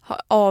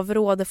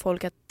 avråder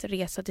folk att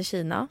resa till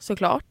Kina,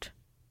 såklart.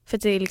 För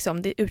det är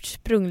liksom, det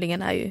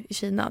ursprungligen är ju i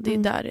Kina, det är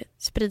ju där det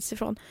sprids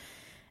ifrån.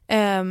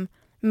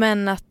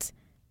 Men att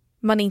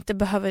man inte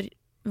behöver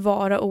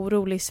vara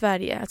orolig i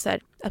Sverige. Att så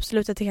här,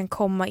 absolut att det kan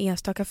komma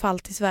enstaka fall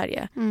till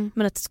Sverige.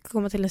 Men att det ska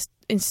komma till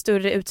en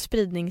större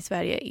utspridning i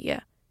Sverige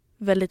är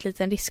väldigt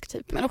liten risk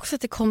typ. Men också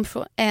att det kom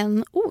från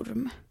en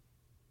orm.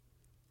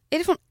 Är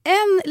det från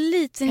en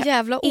liten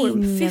jävla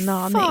orm? Fy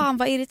fan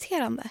vad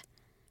irriterande.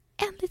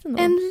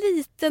 En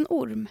liten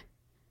orm.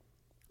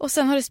 Och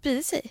sen har det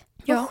spridit sig.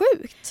 Vad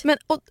sjukt. Men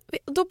och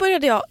då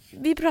började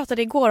vi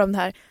pratade igår om det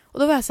här. Och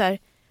då var jag så här,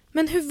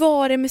 men hur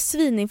var det med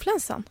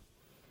svininfluensan?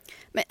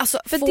 Men alltså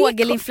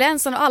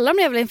fågelinfluensan och alla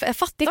de jävla influensan, jag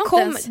fattar inte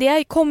ens.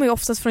 Det kommer ju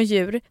oftast från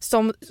djur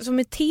som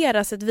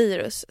muteras ett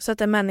virus så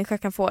att en människa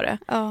kan få det.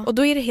 Och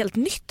då är det helt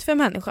nytt för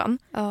människan.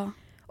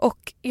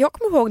 Och jag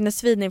kommer ihåg när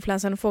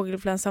svininfluensan och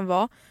fågelinfluensan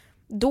var,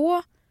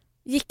 då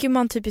gick ju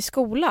man typ i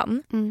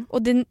skolan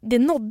och det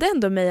nådde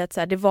ändå mig att så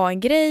här, det var en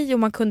grej och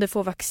man kunde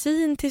få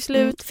vaccin till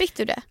slut. Fick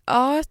du det?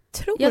 Ja, jag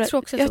tror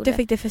också att jag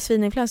fick det för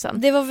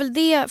svininfluensan. Det var väl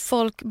det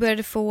folk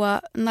började få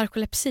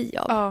narkolepsi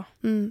av. Ja.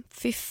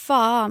 Fy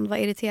fan vad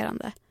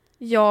irriterande.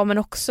 Ja, men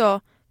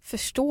också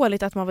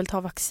förståeligt att man vill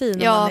ta vaccin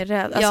när man är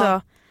rädd.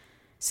 Alltså,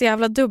 så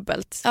jävla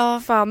dubbelt.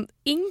 Fan,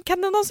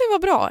 kan det någonsin vara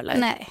bra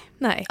eller?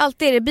 Nej.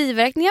 Alltid är det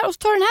biverkningar och så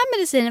tar du den här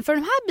medicinen för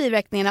de här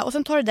biverkningarna och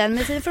sen tar du den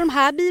medicinen för de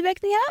här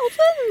biverkningarna och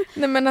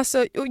sen... Nej men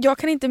alltså, jag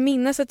kan inte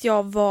minnas att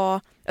jag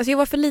var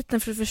för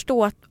liten för att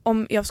förstå att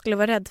om jag skulle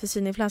vara rädd för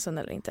svininfluensan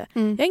eller inte.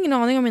 Jag har ingen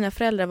aning om mina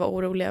föräldrar var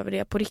oroliga över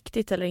det på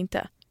riktigt eller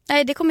inte.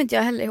 Nej, det kommer inte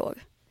jag heller ihåg.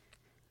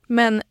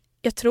 Men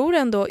jag tror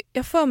ändå,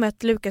 jag för mig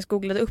att Lukas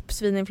googlade upp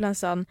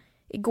svininfluensan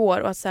igår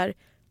och att så här,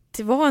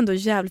 det var ändå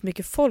jävligt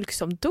mycket folk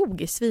som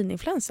dog i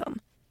svininfluensan.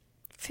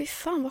 Fy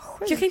fan vad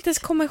sjukt. Jag kan inte ens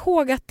komma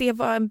ihåg att det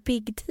var en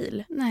big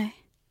deal. Nej.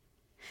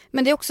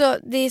 Men det är också,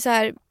 det är så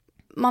här,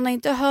 man har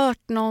inte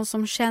hört någon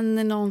som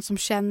känner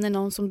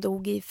någon som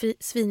dog i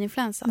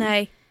svininfluensan.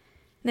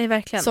 Nej,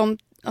 verkligen. Som,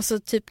 alltså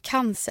typ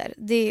cancer.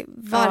 Det är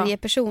varje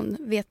person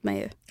vet man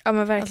ju. Ja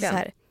men verkligen.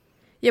 Alltså,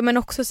 ja men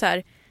också så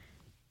här,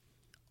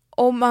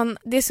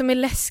 det som är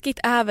läskigt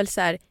är väl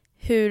så här,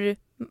 hur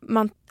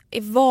man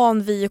är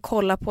van vid att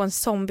kolla på en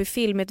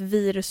zombiefilm med ett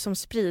virus som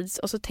sprids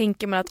och så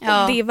tänker man att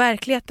det är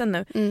verkligheten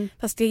nu.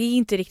 Fast det är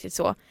inte riktigt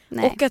så.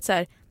 Nej. Och att så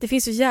här, det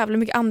finns så jävla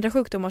mycket andra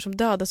sjukdomar som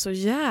dödar så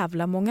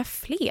jävla många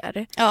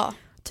fler. Ja.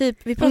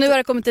 Typ, och nu har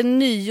det kommit en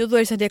ny och då är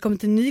det så att det har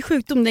kommit en ny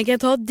sjukdom, den kan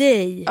ta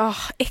dig. Ja,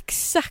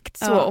 exakt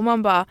så. Och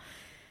man bara,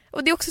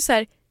 och det är också så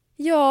här,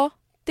 ja,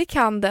 det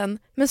kan den,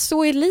 men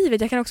så är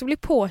livet. Jag kan också bli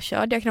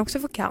påkörd, jag kan också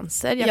få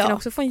cancer, jag kan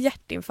också få en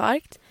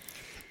hjärtinfarkt.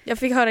 Jag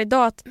fick höra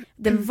idag att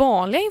den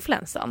vanliga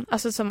influensan,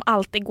 alltså som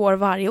alltid går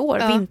varje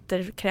år,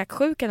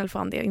 vinterkräksjukan eller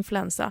fan det är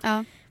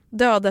influensa,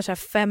 dödar så här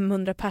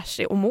 500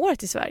 personer om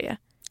året i Sverige.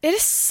 Är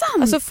det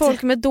sant? Alltså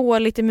folk med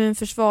dåligt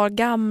immunförsvar,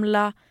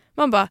 gamla.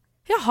 Man bara,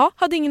 jaha,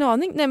 hade ingen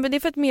aning. Nej, men det är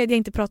för att media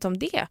inte pratar om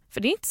det.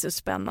 För det är inte så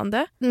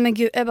spännande. Men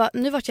gud,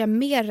 nu vart jag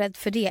mer rädd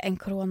för det än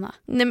corona.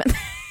 Nej men...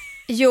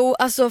 Jo,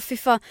 alltså fy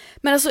fan.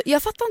 Men alltså,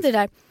 jag fattar inte det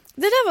där.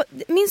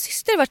 Min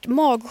syster har varit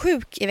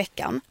magsjuk i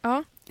veckan.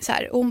 Ja. så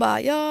här, och hon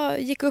bara,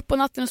 jag gick upp på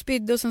natten och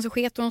spydde och sen så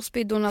sket hon och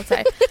spydde hon och allt så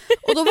här.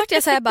 Och då vart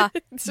jag så här bara,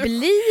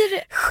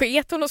 blir...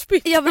 Sket hon och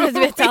spydde? Ja men du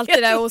vet allt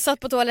det där och satt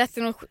på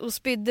toaletten och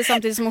spydde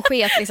samtidigt som hon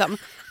sket liksom.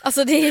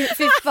 Alltså det är,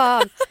 fy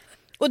fan.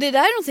 Och det där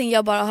är någonting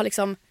jag bara har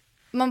liksom,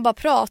 man bara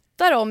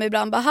pratar om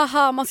ibland, bara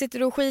haha, man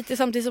sitter och skiter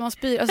samtidigt som man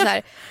spyr och så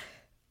här.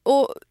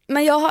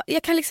 Men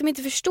jag kan liksom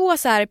inte förstå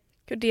så här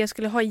hur det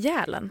skulle ha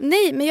ihjäl en.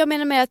 Nej, men jag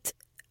menar med att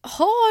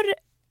har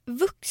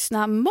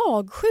vuxna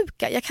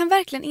magsjuka? Jag kan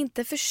verkligen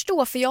inte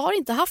förstå, för jag har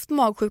inte haft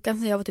magsjukan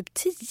sedan jag var typ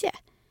 10.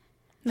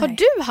 Nej. Har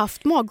du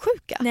haft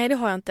magsjuka? Nej, det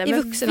har jag inte. I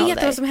Men vuxen vet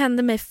ålder? du vad som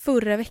hände mig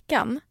förra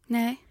veckan?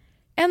 Nej.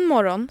 En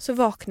morgon så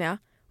vaknade jag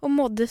och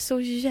mådde så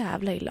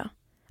jävla illa.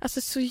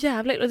 Alltså så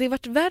jävla illa. Och det har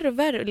varit värre och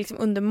värre liksom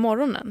under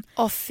morgonen.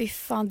 Åh fy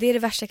fan, det är det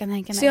värsta jag kan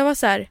tänka mig. Så jag var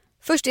så här,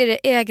 Först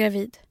är jag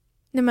gravid.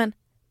 nej men,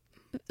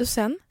 och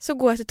sen så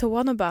går jag till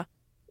toan och bara,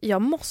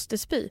 jag måste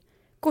spy.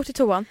 Går till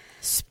toan,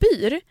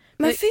 spyr.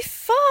 Men fy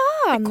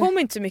fan! Det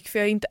kommer inte så mycket för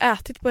jag har inte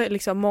ätit på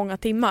liksom många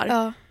timmar.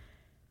 Ja.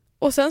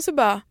 Och sen så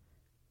bara,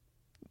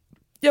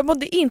 jag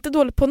mådde inte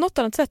dåligt på något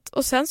annat sätt.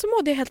 Och sen så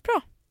mådde jag helt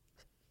bra.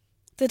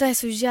 Det där är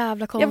så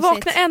jävla konstigt. Jag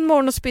vaknade en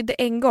morgon och spydde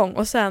en gång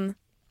och sen...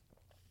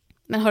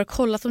 Men har du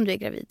kollat om du är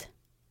gravid?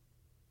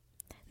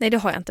 Nej, det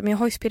har jag inte, men jag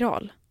har ju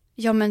spiral.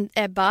 Ja men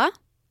Ebba,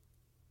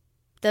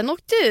 den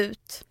åkte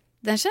ut.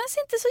 Den känns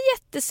inte så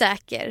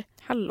jättesäker.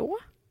 Hallå?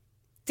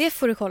 Det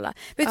får du kolla.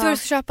 Vet du vad du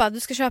ska köpa? Du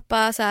ska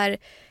köpa så här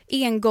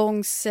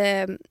engångs...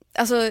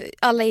 alltså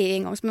alla är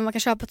engångs, men man kan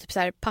köpa typ så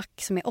här pack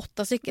som är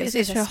 8 stycken. Jag, så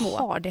är jag det små.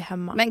 har det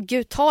hemma. Men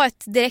gud, ta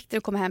ett direkt när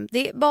du kommer hem.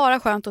 Det är bara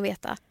skönt att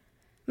veta.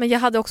 Men jag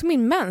hade också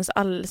min mens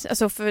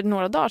alltså för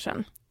några dagar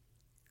sedan.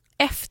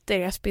 Efter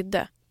jag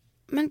spydde.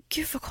 Men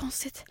gud vad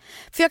konstigt.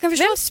 För jag kan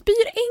förstå... Vem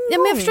spyr en gång? Ja,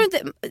 men jag förstår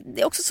inte.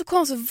 Det är också så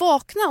konstigt att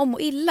vakna om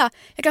och illa.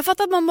 Jag kan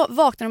fatta att man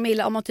vaknar om och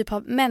illa om man typ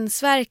har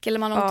mensvärk eller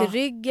man har ont i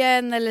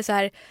ryggen eller så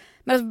här.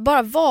 Men att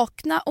bara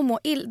vakna och må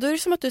illa, då är det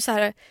som att du så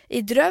här,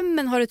 i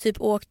drömmen har du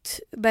typ åkt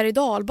berg- och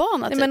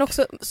dalbana. Nej, men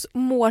också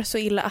mår så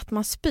illa att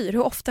man spyr.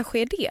 Hur ofta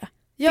sker det?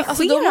 Ja, det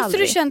alltså, sker då måste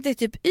aldrig. du känt dig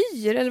typ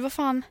yr eller vad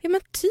fan. Ja,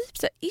 men typ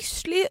så här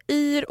yrslig,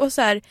 yr och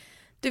så här,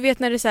 du vet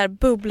när det så här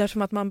bubblar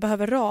som att man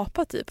behöver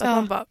rapa typ. Att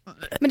man bara...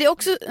 Men det är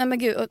också, nej men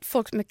gud,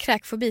 folk med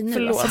kräkfobi nu.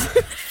 Förlåt. Alltså.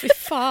 Fy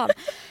fan.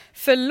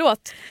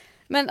 Förlåt.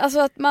 Men alltså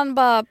att man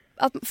bara,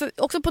 för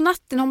också på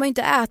natten har man ju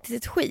inte ätit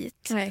ett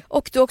skit. Nej.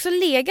 Och du har också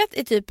legat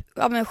i typ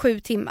 7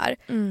 timmar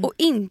och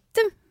inte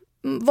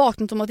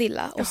vaknat och mått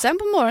illa. Och sen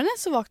på morgonen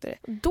så vaknar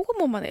det. Då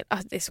mår man illa.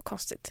 Alltså, det är så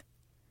konstigt.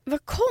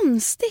 Vad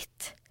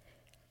konstigt.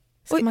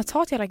 Ska man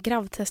ta ett jävla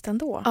gravtest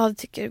ändå? Ja, det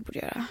tycker jag du borde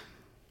göra.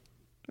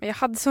 Men jag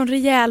hade sån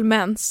rejäl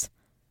mens.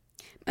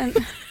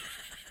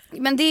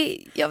 Men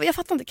det, jag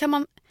fattar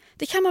inte,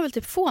 det kan man väl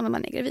typ få när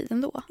man är gravid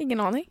ändå? Ingen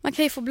aning. Man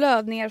kan ju få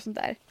blödningar och sånt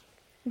där.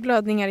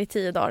 Blödningar i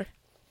 10 dagar.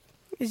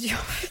 Ja.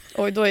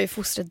 Oj, då är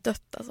fostret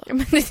dött alltså. Ja,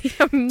 men det är det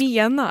jag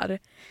menar.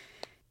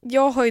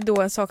 Jag har ju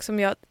då en sak som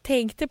jag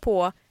tänkte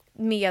på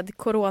med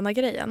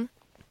coronagrejen.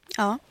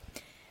 Ja.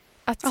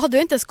 Att Jaha, du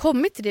har inte ens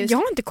kommit till det. jag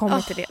har inte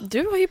kommit till det.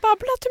 Du har ju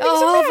babblat hur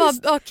mycket som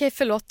helst. Okej,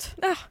 förlåt.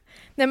 Ja.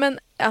 Nej, men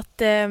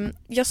att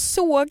jag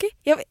såg...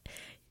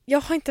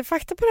 Jag har inte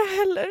fakta på det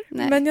heller.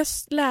 Nej. Men jag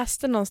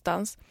läste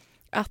någonstans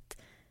att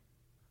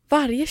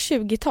varje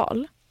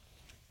 20-tal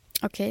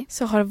Okej.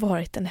 så har det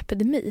varit en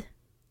epidemi.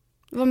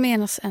 Vad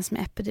menas ens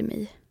med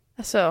epidemi?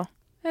 Alltså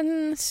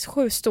en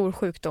stor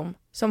sjukdom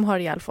som har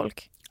ihjäl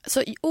folk.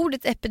 Så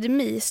ordet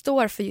epidemi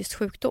står för just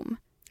sjukdom?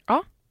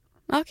 Ja.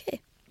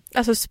 Okej.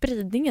 Alltså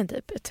spridningen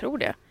typ, jag tror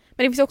det.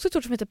 Men det finns också ett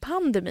ord som heter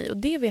pandemi och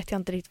det vet jag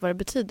inte riktigt vad det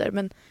betyder.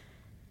 Men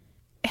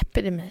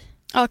epidemi.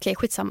 Okej,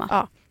 skitsamma.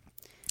 Ja.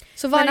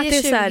 Så Men varje att det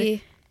är 20... så här,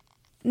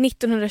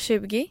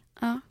 1920,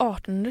 Ja.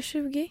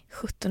 1820,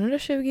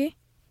 1720.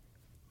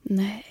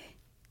 Nej.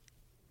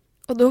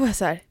 Och då var jag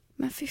så här,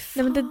 Men fy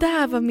fan. nej men det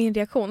där var min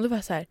reaktion. Då var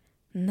jag så här,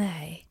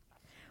 nej.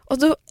 Och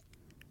då,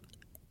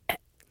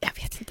 jag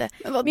vet inte.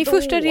 Min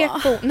första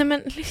reaktion, nej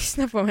men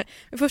lyssna på mig.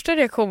 Min första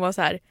reaktion var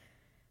så här,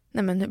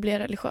 nej men nu blir jag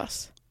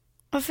religiös.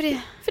 Varför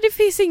det? För det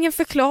finns ingen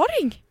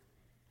förklaring.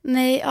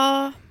 Nej,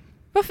 ja.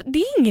 Varför? Det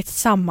är inget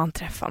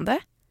sammanträffande.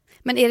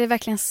 Men är det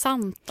verkligen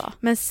sant då?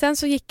 Men sen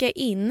så gick jag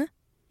in,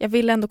 jag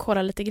ville ändå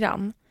kolla lite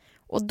grann.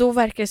 Och då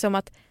verkar det som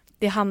att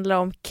det handlar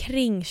om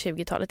kring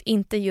 20-talet,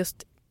 inte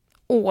just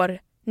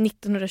år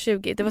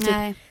 1920. Det var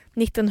typ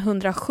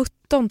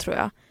 1917 tror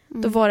jag.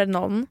 Då var det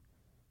någon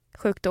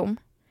sjukdom.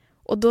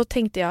 Och då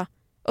tänkte jag,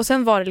 och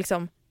sen var det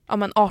liksom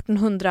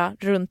 1800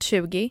 runt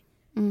 20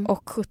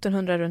 och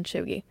 1700 runt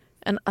 20.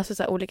 Alltså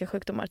så här olika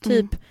sjukdomar.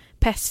 Typ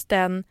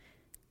pesten,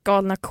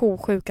 galna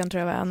kosjukan tror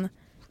jag var en.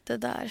 Det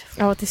där.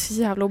 Ja, det är så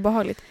jävla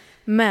obehagligt.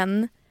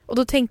 Men, och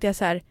då tänkte jag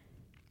så här,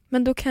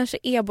 men då kanske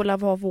ebola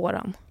var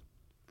våran.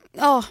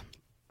 Ja,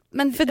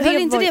 men För höll det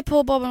inte var- det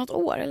på bara något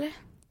år eller?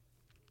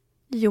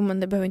 Jo, men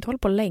det behöver inte hålla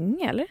på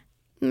länge, eller?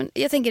 Men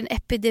jag tänker en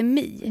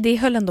epidemi. Det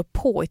höll ändå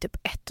på i typ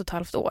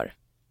 1,5 år.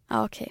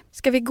 Ja, okej.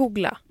 Ska vi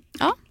googla?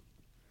 Ja.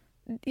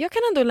 Jag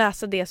kan ändå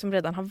läsa det som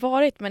redan har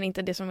varit, men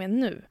inte det som är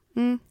nu.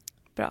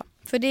 Bra.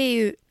 För det är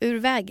ju ur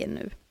vägen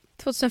nu.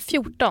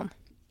 2014.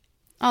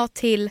 Ja,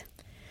 till...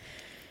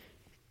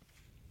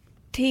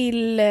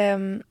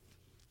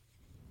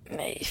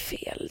 Nej,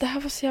 fel. Det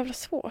här var så jävla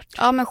svårt.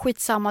 Ja, men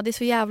skitsamma. Det är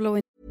så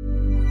jävla...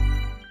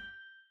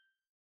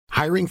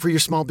 Hiring for your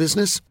small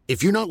business?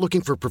 If you're not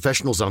looking for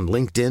professionals on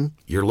LinkedIn,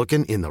 you're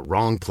looking in the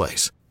wrong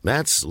place.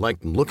 That's like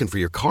looking for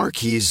your car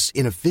keys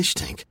in a fish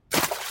tank.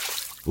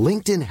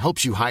 LinkedIn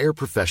helps you hire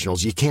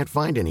professionals you can't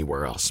find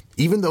anywhere else,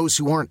 even those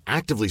who aren't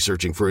actively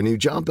searching for a new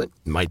job but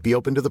might be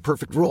open to the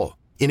perfect role.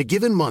 In a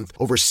given month,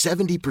 over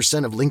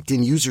 70% of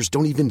LinkedIn users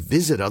don't even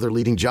visit other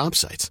leading job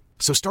sites.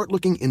 So start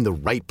looking in the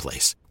right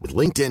place. With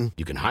LinkedIn,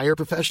 you can hire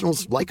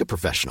professionals like a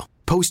professional.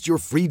 Post your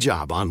free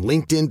job on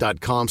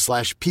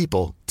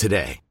linkedin.com/people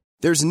today.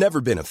 There's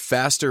never been a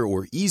faster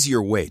or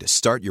easier way to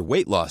start your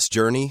weight loss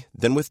journey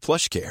than with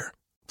PlushCare.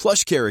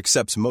 PlushCare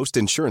accepts most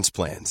insurance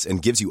plans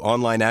and gives you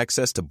online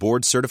access to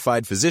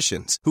board-certified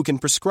physicians who can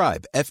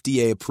prescribe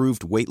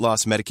FDA-approved weight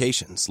loss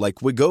medications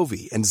like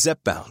Wegovy and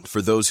Zepbound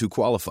for those who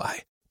qualify.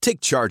 Take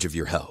charge of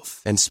your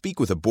health and speak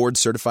with a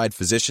board-certified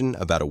physician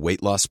about a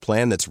weight loss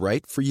plan that's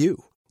right for you.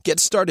 Get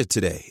started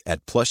today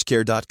at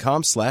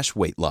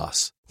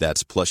plushcare.com/weightloss.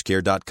 That's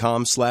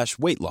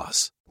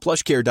plushcare.com/weightloss.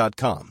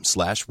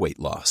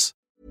 plushcare.com/weightloss.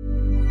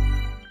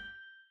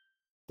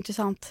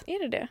 Intressant.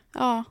 Är det?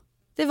 Ja.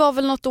 Det var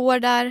väl något år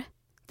där.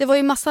 Det var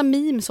ju massa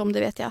memes om det,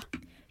 vet jag.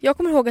 Jag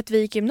kommer ihåg att vi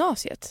gick i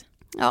gymnasiet.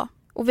 Ja.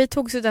 Och vi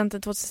tog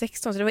studenten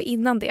 2016, så det var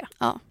innan det.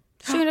 Ja.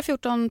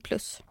 2014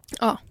 plus.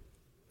 Ja.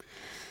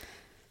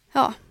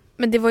 Ja.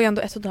 Men det var ju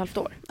ändå 1,5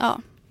 år.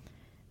 Ja.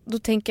 Då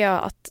tänker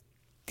jag att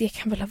det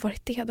kan väl ha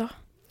varit det då.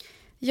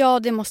 Ja,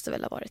 det måste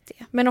väl ha varit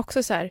det. Men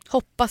också så här,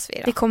 hoppas vi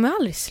då. Det kommer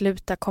aldrig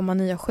sluta komma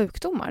nya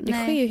sjukdomar. Det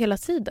sker ju hela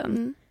tiden.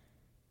 Mm.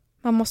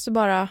 Man måste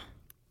bara...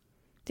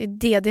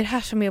 Det är det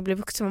här som är att bli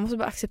vuxen. Man måste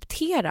bara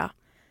acceptera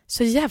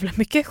så jävla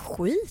mycket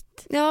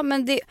skit. Ja,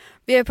 men vi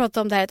har ju pratat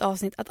om det här i ett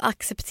avsnitt. Att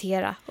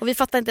acceptera. Och vi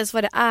fattar inte ens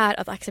vad det är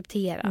att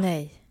acceptera.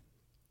 Nej,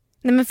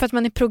 men för att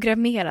man är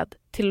programmerad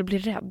till att bli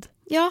rädd.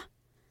 Ja.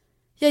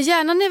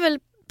 Hjärnan är väl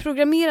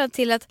programmerad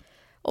till att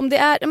om det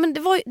är... Men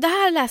det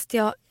här läste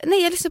jag...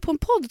 Nej, jag lyssnade på en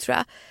podd, tror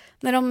jag.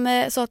 När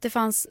de sa att det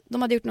fanns...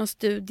 De hade gjort någon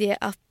studie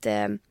att...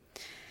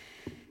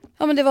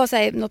 ja, men det var så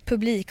här, något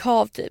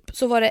publikhav typ.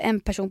 Så var det en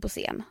person på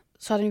scen.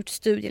 Så hade de gjort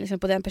studier liksom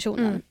på den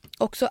personen. Mm.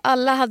 Och så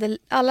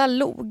alla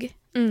log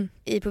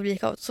i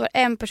publikhavet. Så var det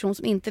en person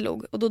som inte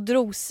log. Och då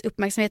drogs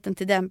uppmärksamheten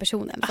till den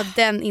personen. För att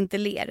den inte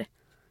ler.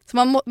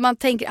 Så man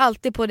tänker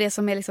alltid på det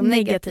som är liksom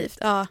negativt.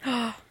 Ja.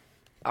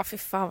 Ja, för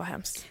fan vad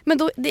hemskt. Men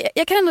då,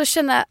 jag kan ändå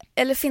känna,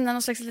 eller finna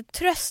någon slags lite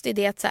tröst i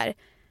det att så här,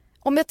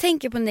 om jag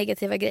tänker på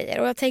negativa grejer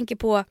och jag tänker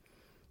på,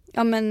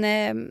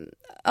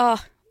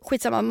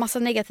 skitsamma, massa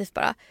negativt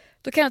bara.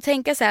 Då kan jag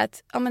tänka så här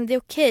att men det är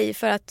okej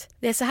för att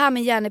det är så här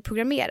min hjärna är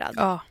programmerad.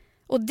 Ja.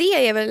 Och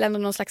det är väl ändå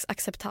någon slags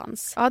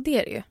acceptans. Ja, det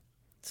är det ju.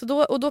 Så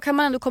då kan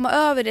man ändå komma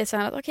över det så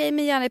här att okej,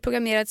 min hjärna är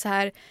programmerad så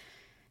här.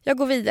 Jag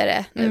går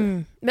vidare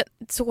nu. Men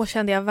så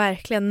kände jag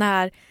verkligen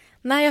när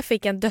jag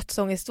fick en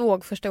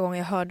dödsångestvåg första gången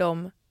jag hörde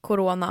om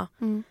corona.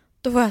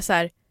 Då var jag så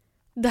här,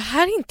 det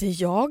här är inte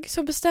jag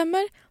som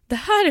bestämmer. Det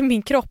här är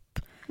min kropp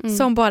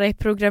som bara är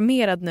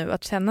programmerad nu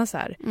att känna så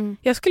här.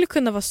 Jag skulle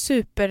kunna vara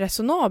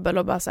superresonabel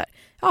och bara så här,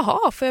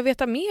 jaha, får jag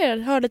veta mer?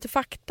 Hör lite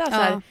fakta så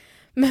här.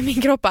 Men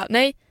min kropp bara,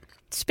 nej,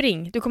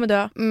 spring, du kommer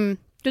dö.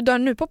 Du dör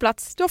nu på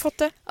plats, du har fått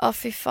det. Ja,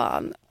 fy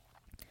fan.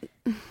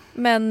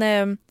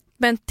 Men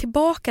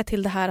tillbaka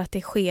till det här att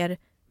det sker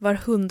var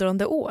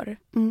 100:e år.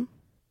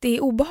 Det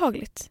är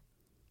obehagligt.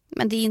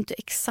 Men det är inte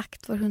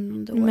exakt var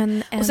 100:e år.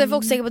 Men och sen får jag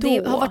också tänka på att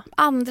det har varit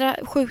andra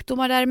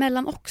sjukdomar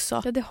däremellan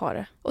också. Ja, det har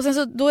det. Och sen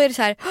så då är det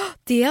så här,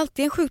 det är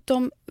alltid en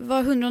sjukdom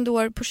var 100:e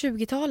år på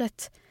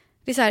 20-talet.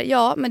 Det är så här,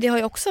 ja, men det har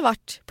ju också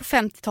varit på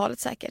 50-talet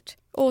säkert.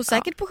 Och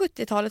säkert på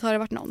 70-talet har det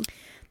varit någon.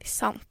 Det är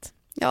sant.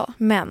 Ja.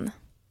 Men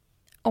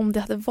om det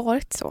hade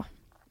varit så,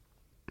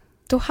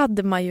 då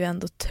hade man ju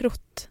ändå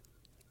trott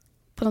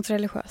på något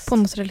religiöst.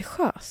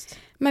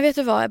 Men vet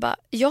du vad, Ebba?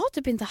 Jag har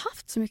typ inte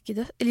haft så mycket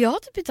jag har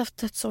typ inte haft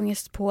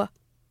dödsångest på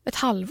ett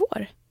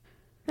halvår.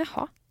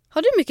 Jaha.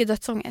 Har du mycket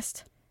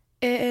dödsångest?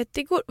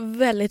 Det går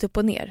väldigt upp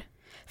och ner.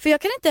 För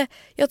jag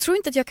tror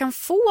inte att jag kan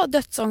få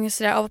dödsångest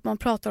där av att man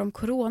pratar om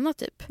corona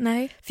typ.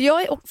 Nej. För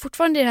jag är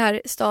fortfarande i det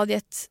här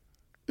stadiet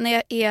när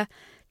jag är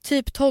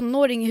typ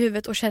tonåring i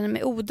huvudet och känner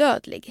mig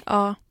odödlig.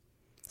 Ja.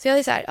 Så jag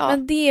är så här, ja.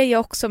 Men det är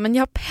jag också, men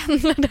jag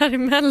pendlar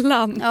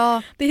däremellan.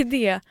 Ja. Det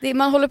är det.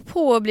 Man håller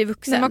på att bli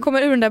vuxen. När man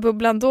kommer ur den där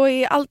bubblan, då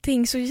är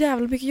allting så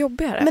jävla mycket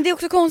jobbigare. Men det är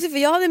också konstigt, för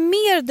jag hade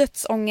mer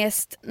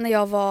dödsångest när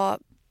jag var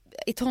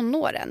i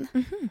tonåren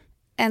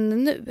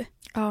än nu.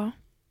 Ja.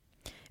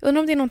 Jag undrar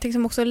om det är någonting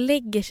som också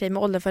lägger sig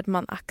med åldern för att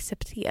man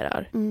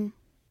accepterar.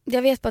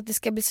 Jag vet bara att det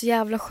ska bli så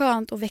jävla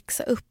skönt att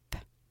växa upp.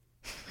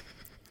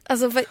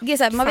 Alltså, för, det är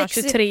så här, man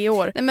växer 23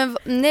 år.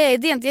 Nej,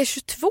 det är inte, jag är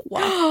 22.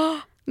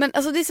 Men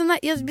alltså det är såna,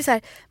 jag blir så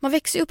här, man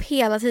växer upp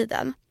hela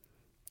tiden.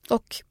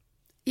 Och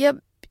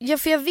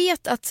för jag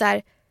vet att så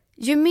här,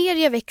 ju mer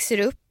jag växer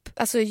upp,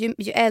 alltså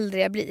ju äldre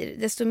jag blir,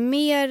 desto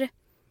mer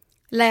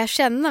lär jag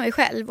känna mig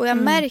själv. Och jag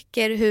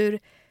märker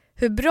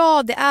hur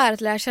bra det är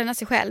att lära känna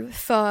sig själv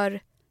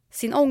för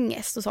sin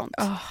ångest och sånt.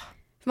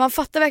 För man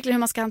fattar verkligen hur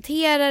man ska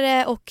hantera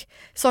det och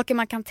saker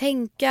man kan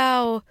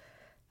tänka och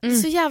det är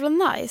så jävla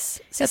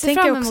nice. Så jag ser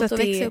fram emot att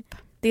växa upp.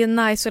 Det är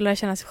nice att lära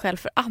känna sig själv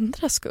för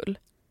andras skull.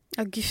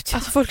 Ja, gud.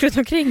 Alltså folk runt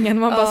omkring en,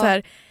 man bara så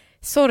här,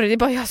 sorry, det är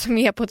bara jag som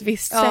är på ett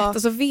visst sätt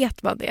och så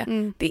vet man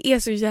det. Det är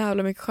så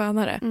jävla mycket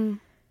skönare.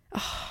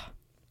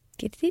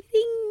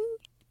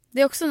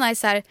 Det är också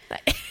nice här.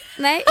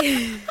 Nej.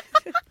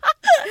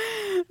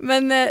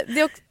 Men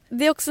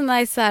det är också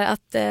nice här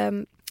att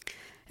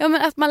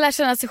att man lär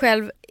känna sig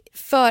själv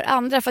för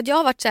andra. För att jag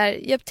har varit så här,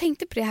 jag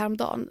tänkte på det här om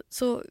dagen.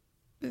 Så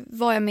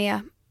var jag med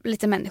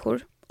lite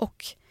människor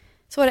och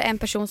så var det en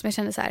person som jag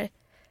kände så här,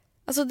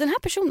 alltså den här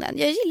personen,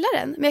 jag gillar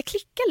den men jag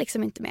klickar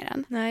liksom inte med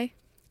den. Nej.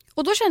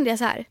 Och då kände jag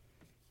så här,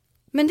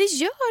 men det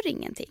gör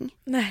ingenting.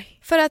 Nej.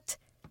 För att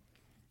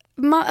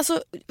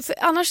för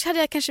annars hade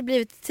jag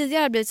kanske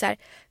tidigare blivit så här,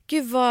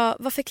 gud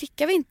varför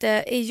klickar vi inte?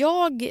 Är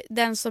jag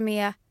den som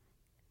är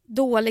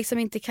dålig som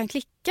inte kan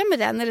klicka med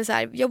den? Eller så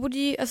här, jag borde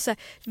ju, alltså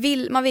så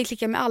här, man vill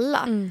klicka med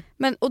alla.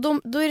 Men och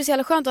då är det så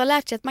jävla skönt att ha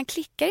lärt sig att man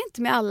klickar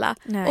inte med alla.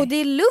 Nej. Och det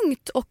är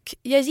lugnt och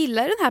jag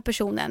gillar den här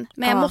personen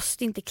men jag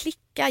måste inte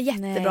klicka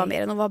jättebra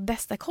med den och vara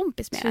bästa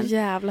kompis med den. Så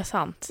jävla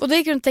sant. Och då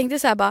gick jag och tänkte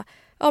så här bara,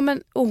 ja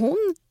men och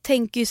hon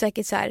tänker ju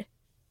säkert så här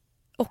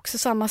också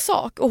samma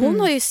sak och hon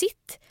har ju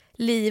sitt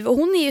liv och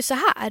hon är ju så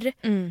här.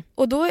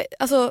 Och då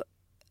alltså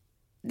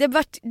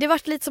det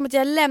vart lite som att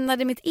jag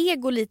lämnade mitt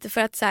ego lite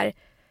för att så här,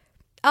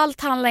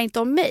 allt handlar inte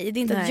om mig. Det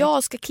är inte att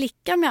jag ska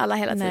klicka med alla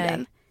hela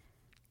tiden.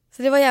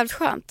 Så det var jävligt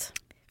skönt.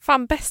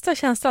 Fan, bästa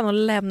känslan att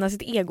lämna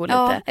sitt ego lite.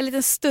 Ja, en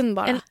liten stund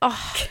bara.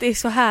 Det är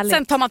så härligt.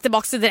 Sen tar man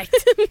tillbaka det direkt.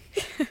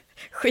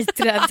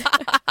 Skiträdd.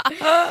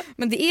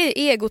 Men det är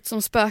egot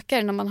som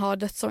spökar när man har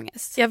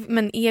dödsångest. Ja,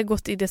 men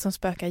egot är det som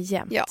spökar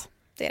jämt. Ja,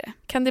 det är det.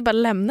 Kan det bara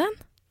lämna en?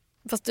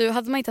 Fast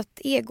hade man inte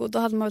haft ego, då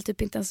hade man väl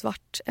typ inte ens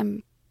varit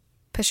en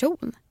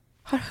person.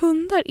 Har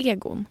hundar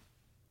egon?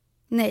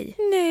 Nej.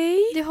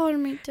 Det har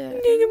de inte.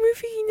 Nej, de är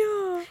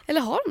fina.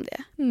 Eller har de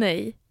det?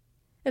 Nej.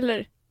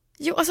 Eller?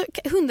 Jo, alltså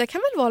hundar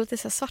kan väl vara lite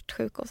så här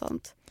svartsjuka och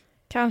sånt.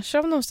 Kanske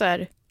om de så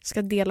här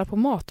ska dela på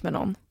mat med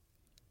någon.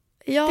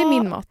 Ja. Det är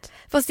min mat.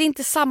 Fast det är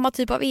inte samma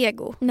typ av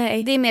ego.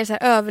 Nej. Det är mer så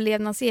här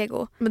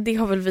överlevnadsego. Men det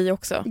har väl vi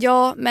också.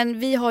 Ja, men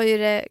vi har ju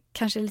det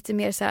kanske lite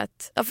mer så här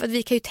att för att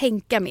vi kan ju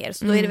tänka mer.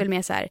 Så då är det väl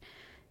mer så här,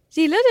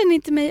 gillar den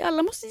inte mig?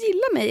 Alla måste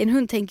gilla mig. En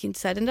hund tänker ju inte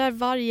så här, den där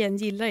vargen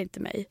gillar inte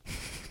mig.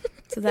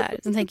 Sådär.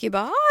 Den tänker ju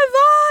bara,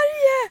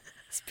 varje!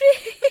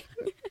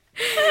 Spring!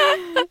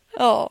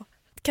 Ja.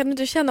 Kan du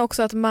inte känna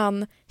också att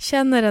man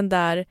känner den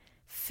där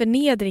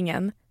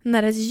förnedringen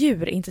när ett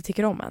djur inte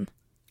tycker om en?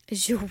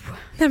 Jo.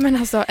 Nej men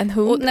alltså en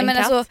hund, nej, men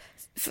en katt. alltså,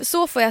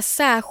 så får jag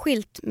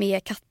särskilt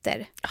med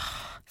katter.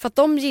 För att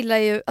de gillar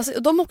ju, alltså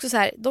de också så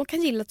här, de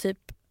kan gilla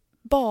typ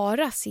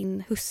bara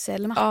sin husse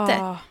eller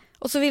matte.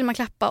 Och så vill man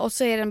klappa och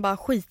så är den bara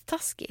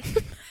skittaskig.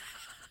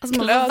 Alltså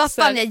man bara, vad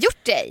fan har jag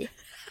gjort dig?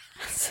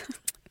 Alltså.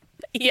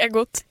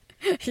 Egot.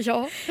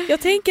 Ja.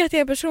 Jag tänker att jag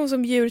är en person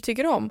som djur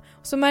tycker om.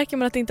 Och så märker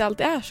man att det inte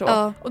alltid är så.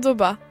 Ja. Och då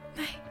bara,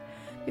 nej,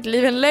 mitt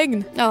liv är en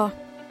lögn. Ja.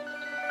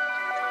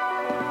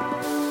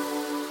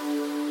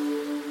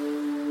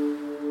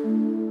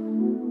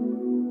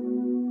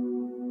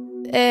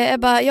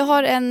 Jag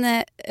har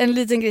en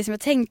liten grej som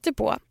jag tänkte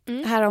på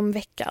här om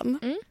veckan.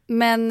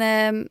 Men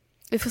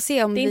vi får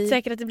se om det är inte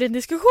säkert att det blir en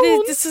diskussion. Det är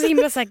inte så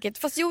himla säkert.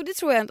 Fast jo, det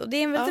tror jag ändå. Det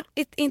är en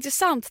väldigt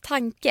intressant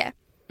tanke.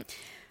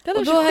 Det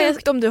hade varit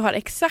sjukt om du har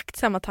exakt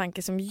samma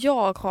tanke som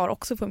jag har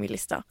också på min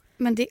lista.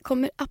 Men det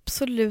kommer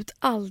absolut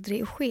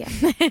aldrig att ske.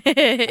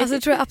 Alltså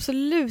det tror jag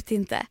absolut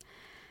inte.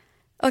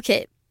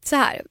 Okej, så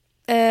här.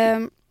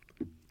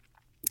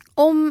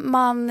 Om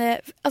man...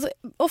 Alltså,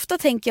 ofta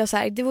tänker jag så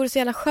här, det vore så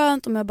jävla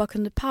skönt om jag bara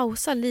kunde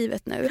pausa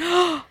livet nu.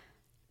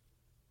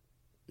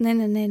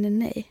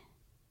 Nej.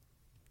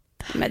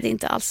 Men det är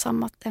inte alls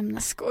samma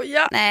ämne.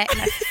 Skoja. Nej,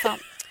 fan.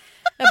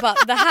 Jag bara,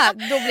 det här,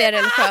 då blir jag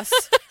religiös.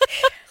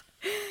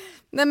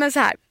 Nej men så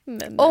här.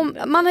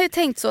 Man har ju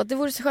tänkt så att det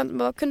vore så skönt om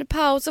man kunde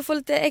pausa och få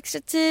lite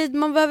extra tid.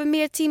 Man behöver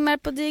mer timmar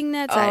på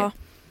dygnet. Så här.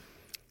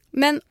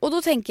 Men, och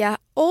då tänker jag,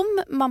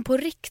 om man på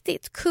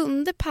riktigt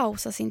kunde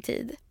pausa sin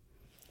tid.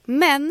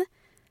 Men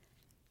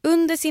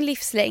under sin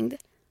livslängd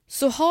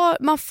så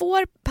man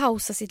får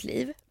pausa sitt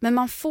liv. Men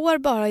man får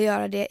bara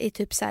göra det i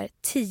typ så här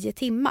 10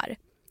 timmar.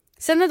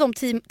 Sen när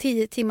de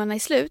 10 timmarna är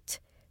slut,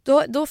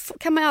 då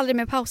kan man aldrig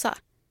mer pausa.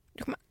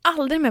 Du kommer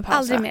aldrig mer pausa?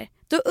 Aldrig mer.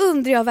 Då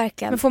undrar jag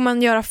verkligen. Men får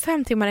man göra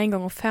 5 timmar en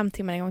gång och 5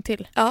 timmar en gång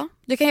till? Ja,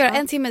 du kan göra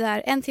 1 timme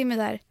där, 1 timme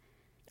där.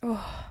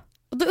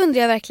 Och då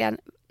undrar jag verkligen,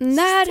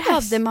 när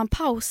hade man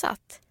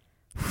pausat?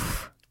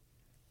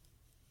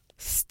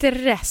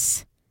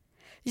 Stress.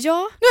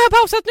 Ja. Nu har jag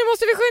pausat, nu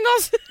måste vi skynda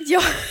oss.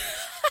 Ja.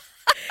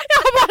 Jag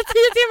har bara 10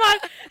 timmar.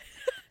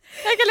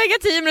 Jag kan lägga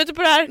 10 minuter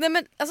på det här. Nej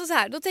men alltså så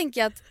här, då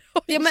tänker jag att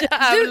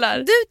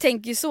du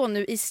tänker ju så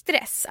nu i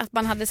stress att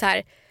man hade så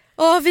här,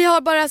 vi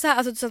har bara så här,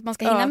 alltså så att man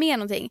ska hinna med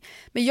någonting.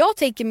 Men jag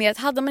tänker mer att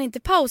hade man inte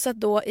pausat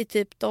då i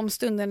typ de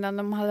stunderna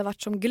när man hade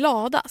varit som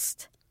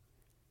gladast.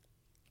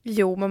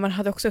 Jo, men man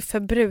hade också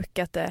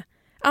förbrukat det.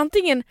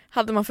 Antingen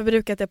hade man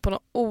förbrukat det på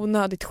något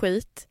onödigt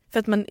skit för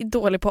att man är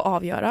dålig på att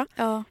avgöra.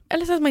 Ja.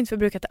 Eller så att man inte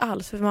förbrukat det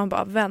alls för att man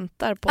bara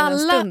väntar på den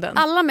stunden.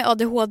 Alla med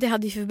ADHD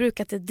hade ju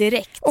förbrukat det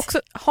direkt. Och så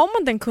har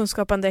man den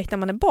kunskapen direkt när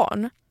man är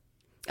barn.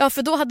 Ja,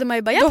 för då hade man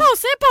ju bara, jag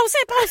pausar.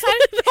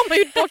 Då har man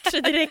gjort bort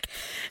sig direkt.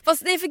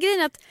 Fast det är för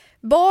grejen att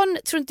barn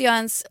tror inte jag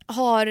ens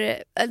har,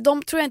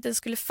 de tror jag inte ens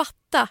skulle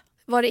fatta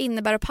vad det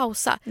innebär att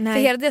pausa. Nej.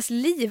 För hela deras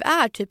liv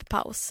är typ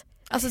paus.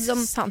 Alltså Det är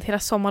sant, hela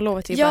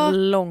sommarlovet är ju Ja. bara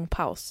en lång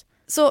paus.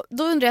 Så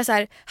då undrar jag så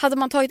här, hade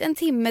man tagit en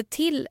timme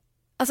till,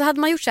 alltså hade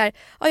man gjort så här,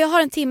 ja, jag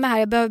har en timme här,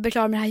 jag behöver bli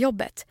klar med det här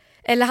jobbet.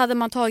 Eller hade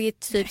man tagit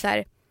typ så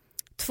här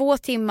 2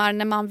 timmar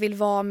när man vill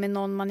vara med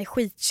någon man är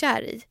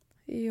skitkär i?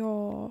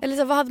 Ja. Eller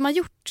så, vad hade man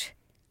gjort?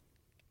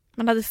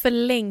 Man hade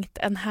förlängt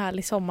en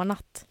härlig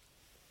sommarnatt.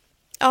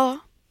 Ja,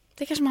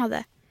 det kanske man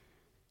hade.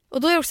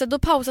 Och då är det också, då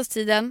pausas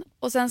tiden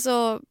och sen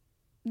så,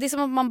 det är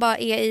som att man bara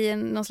är i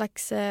någon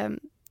slags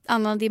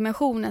annan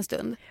dimension en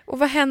stund. Och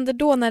vad händer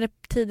då när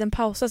tiden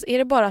pausas? Är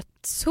det bara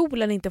att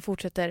solen inte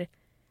fortsätter?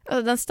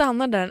 Alltså, den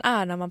stannar där den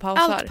är när man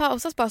pausar. Allt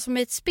pausas bara som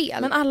i ett spel.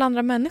 Men alla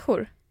andra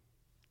människor?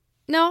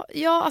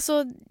 Ja,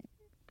 alltså,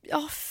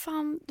 ja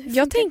fan. hur Jag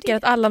funkar tänker det?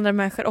 att alla andra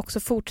människor också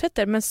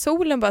fortsätter. Men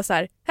solen bara så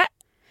här.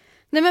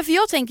 Nej, men för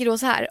jag tänker då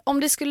så här, om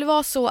det skulle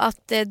vara så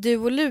att du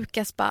och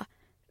Lukas bara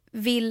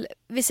vill,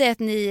 vi säger att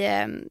ni,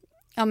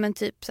 ja men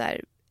typ så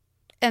här,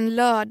 en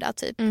lördag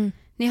typ.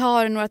 Ni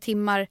har några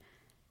timmar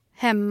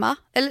hemma.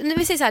 Eller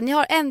vi säger så här, ni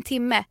har 1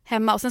 timme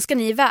hemma och sen ska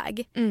ni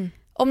iväg.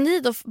 Om ni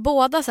då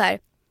båda så här,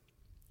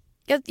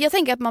 jag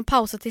tänker att man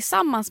pausar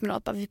tillsammans med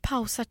något. Bara, vi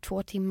pausar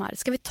 2 timmar.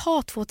 Ska vi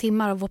ta 2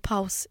 timmar av vår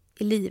paus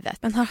i livet?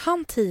 Men har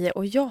han 10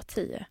 och jag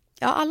 10?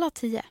 Ja, alla har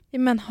 10. Ja,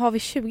 men har vi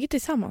 20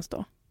 tillsammans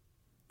då?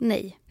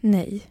 Nej,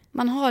 Nej.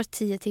 man har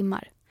 10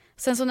 timmar.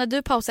 Sen så när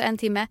du pausar 1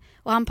 timme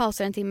och han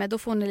pausar 1 timme, då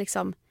får ni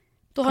liksom,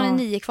 då har Ja.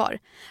 ni 9 kvar.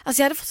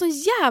 Alltså jag hade fått sån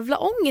jävla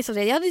ångest av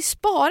det. Jag hade ju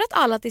sparat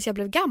alla tills jag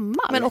blev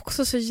gammal. Men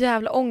också så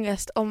jävla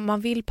ångest om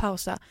man vill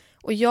pausa.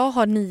 Och jag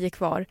har 9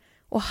 kvar.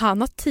 Och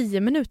han har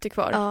 10 minuter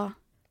kvar. Ja.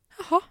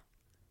 Jaha.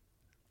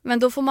 Men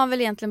då får man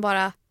väl egentligen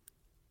bara,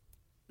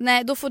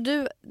 nej, då får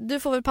du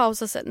får väl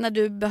pausa sen när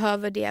du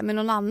behöver det med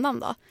någon annan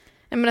då.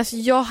 Nej, men alltså,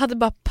 jag hade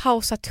bara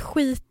pausat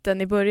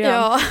skiten i början.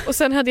 Ja. Och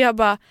sen hade jag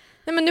bara,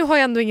 nej men nu har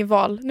jag ändå ingen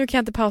val. Nu kan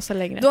jag inte pausa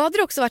längre. Då hade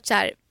det också varit så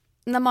här,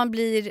 när man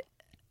blir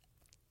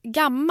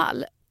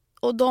gammal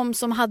och de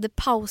som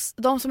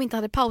inte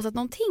hade pausat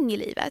någonting i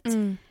livet,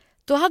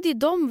 då hade ju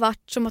de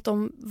varit som att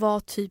de var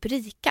typ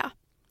rika.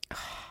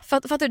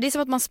 Fattar du? Det är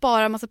som att man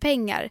sparar massa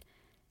pengar.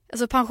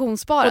 Alltså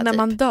pensionssparar Och när typ.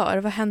 man dör,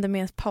 vad händer med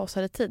ens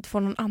pausade tid? Får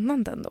någon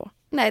annan den då?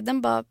 Nej,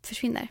 den bara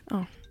försvinner.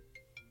 Ja.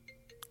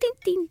 Din,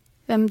 din.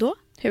 Vem då?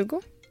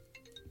 Hugo?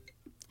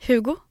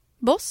 Hugo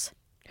Boss?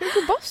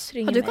 Hugo Boss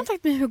ringer Har du mig.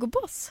 kontakt med Hugo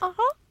Boss? Aha.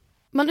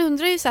 Man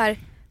undrar ju så här,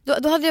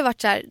 då hade det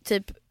varit så här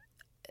typ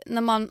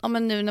när man,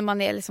 men nu när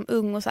man är liksom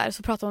ung och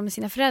så pratar man med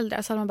sina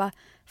föräldrar, så hade man bara,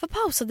 vad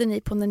pausade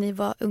ni på när ni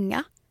var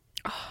unga?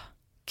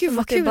 Gud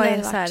vad kul det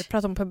hade så här, varit.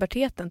 prata om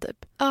puberteten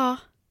typ. Ja,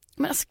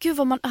 men alltså gud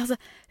vad man, alltså,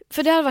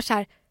 för det hade varit så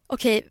här,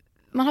 okej,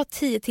 man har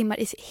 10 timmar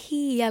i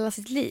hela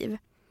sitt liv.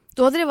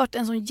 Då hade det varit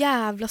en sån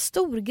jävla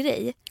stor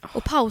grej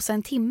att pausa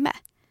 1 timme.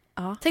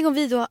 Ja. Tänk om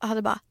vi då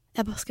hade bara,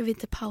 ska vi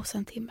inte pausa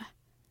 1 timme?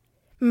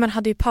 Men man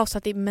hade ju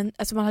pausat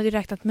alltså man hade ju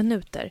räknat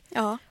minuter.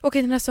 Ja.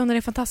 Okej, den här stunden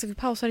är fantastisk. Vi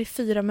pausar i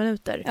 4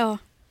 minuter. Ja.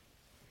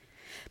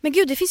 Men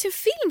gud, det finns ju en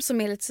film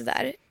som är lite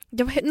sådär.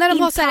 Det var När de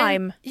in har så här,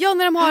 time. ja,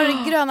 när de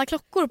har gröna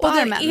klockor på Och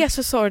den armen. är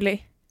så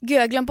sorglig. Gud,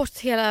 jag har glömt bort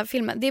hela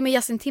filmen. Det är med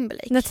Justin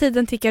Timberlake. När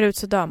tiden tickar ut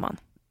så dör man.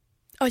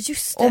 Ja,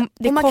 just det. Om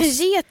det och man kan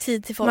kost- ge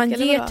tid till folk. Man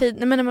eller ger vadå? tid.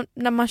 Nej, men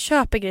när man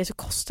köper grejer så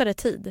kostar det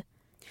tid.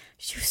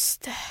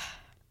 Just det.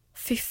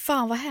 Fy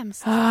fan vad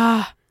hemskt.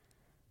 Ah.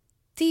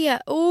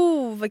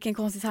 Vilken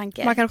konstig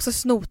tanke. Man kan också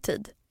sno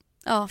tid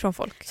Ja. från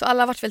folk. Så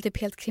alla har varit väl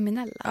typ helt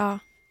kriminella. Ja.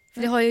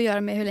 För det har ju att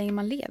göra med hur länge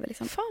man lever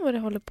liksom. Fan vad det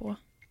håller på.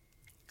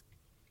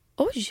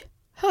 Oj,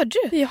 hörde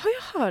du? Ja,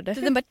 jag hörde.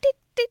 Den bara...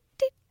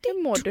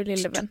 Hur mår du,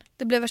 lille vän?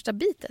 Det blev värsta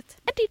bitet.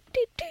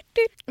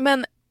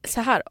 Men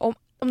så här,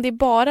 om det är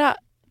bara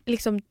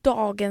liksom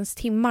dagens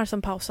timmar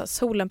som pausas,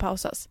 solen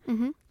pausas.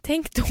 Mhm.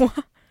 Tänk då.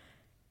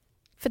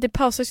 För det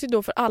pausas ju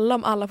då för alla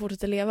om alla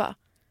fortsätter leva.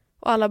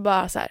 Och alla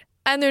bara så här,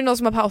 nu är det någon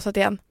som har pausat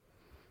igen.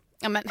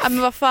 Ja, men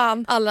Vad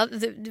fan. alla,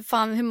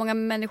 fan, hur många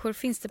människor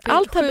finns det? På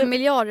Allt 7 hade-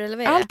 miljarder eller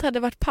vad är det? Allt hade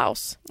varit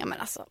paus. Ja, men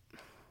alltså.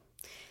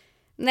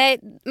 Nej,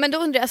 men då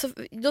undrar jag, alltså,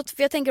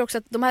 för jag tänker också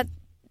att de här,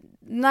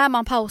 när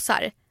man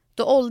pausar,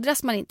 då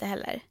åldras man inte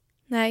heller.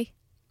 Nej.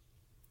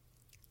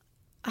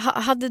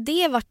 Hade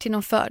det varit till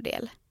någon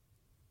fördel?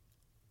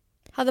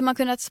 Hade man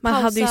kunnat pausa?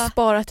 Man hade ju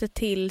sparat det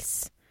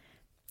tills...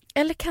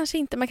 Eller kanske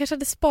inte. Man kanske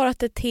hade sparat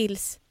det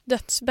tills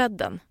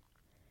dödsbädden.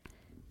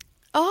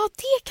 Ja,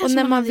 det kanske Och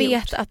när man hade vet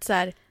gjort. att så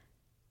här...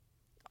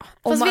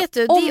 Fast Om vet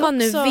du, det om är man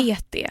nu också-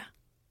 vet det.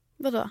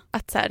 Vadå?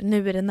 Att så här,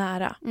 nu är det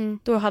nära. Mm.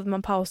 Då hade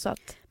man pausat.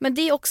 Men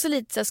det är också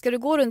lite så här, ska du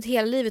gå runt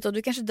hela livet och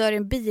du kanske dör i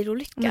en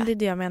bilolycka? Men det är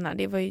det jag menar.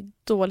 Det var ju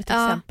ett dåligt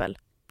Ja. exempel.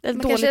 Ett man,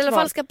 dåligt kanske, i alla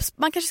val. fall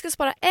man kanske ska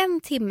spara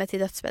 1 timme till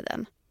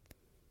dödsbädden.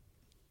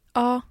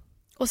 Ja.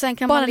 Och sen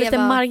kan Bara man en leva...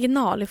 liten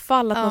marginal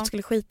ifall att Ja. något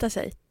skulle skita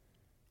sig.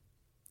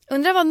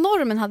 Undrar vad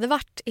normen hade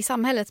varit i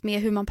samhället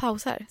med hur man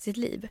pausar sitt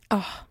liv.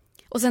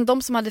 Och sen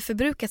de som hade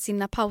förbrukat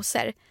sina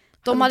pauser.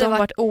 De hade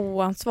varit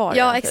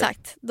oansvariga. Ja, typ.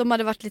 exakt. De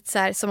hade varit lite så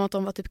här som att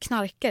de var typ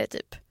knarkare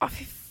typ.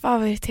 Fy fan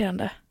vad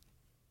irriterande.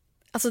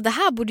 Alltså det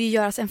här borde ju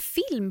göras en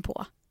film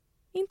på.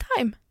 In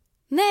time.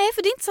 Nej,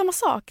 för det är inte samma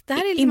sak. Det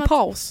här är liksom In att...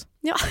 paus.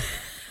 Ja.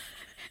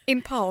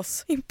 In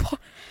paus.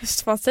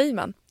 Just vad säger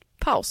man?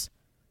 Paus.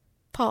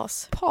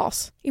 Paus.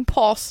 Paus. In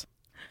paus.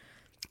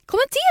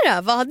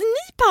 Kommentera, vad hade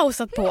ni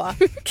pausat på?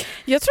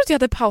 Jag tror inte jag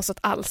hade pausat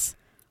alls.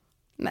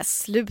 Men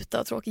sluta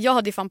och tråkigt. Jag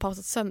hade ju fan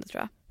pausat sönder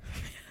tror jag.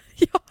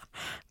 Ja,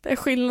 det är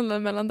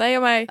skillnaden mellan dig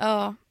och mig.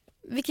 Ja.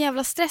 Vilken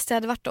jävla stress det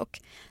hade varit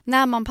dock.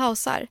 När man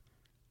pausar.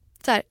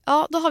 Så här,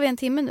 ja då har vi en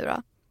timme nu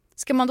då.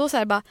 Ska man då så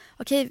här bara,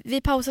 okej,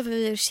 vi pausar för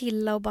vi vill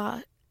chilla och bara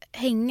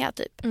hänga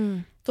typ.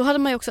 Då hade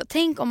man ju också,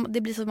 tänk om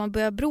det blir så att man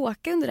börjar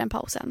bråka under den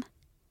pausen.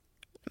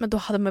 Men då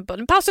hade man bara,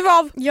 nu pausar vi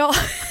av. Ja.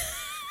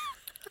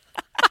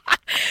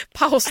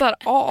 Pausar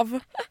av.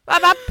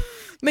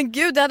 Men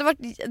gud, det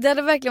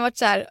hade verkligen varit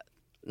så här.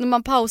 När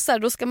man pausar,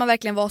 då ska man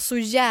verkligen vara så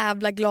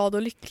jävla glad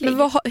och lycklig.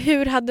 Men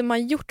hur hade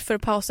man gjort för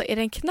att pausa? Är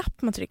det en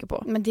knapp man trycker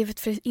på? Men det vet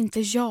för inte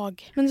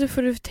jag. Men då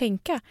får du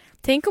tänka.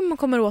 Tänk om man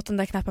kommer åt den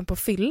där knappen på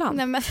fyllan.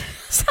 Nej men...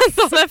 Sen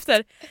dagen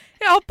efter.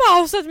 Jag har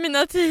pausat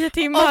mina 10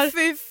 timmar.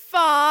 Fy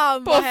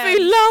fan! På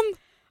fyllan.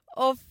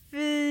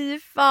 Fy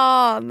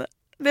fan.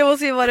 Det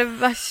måste ju vara det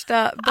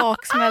värsta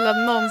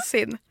baksmällan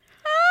någonsin.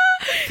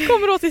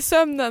 Kommer åt i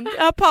sömnen.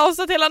 Jag har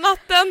pausat hela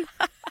natten.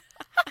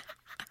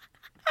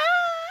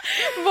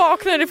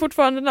 Vaknar det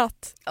fortfarande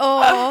natt.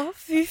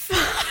 Fy fan.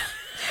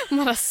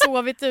 Man har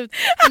sovit ut.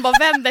 Man bara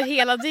vänder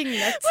hela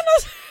dygnet. Man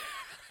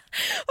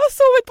har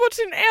sovit bort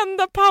sin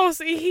enda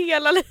paus i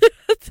hela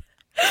livet.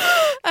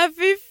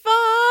 Fy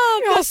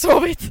fan. Jag har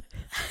sovit.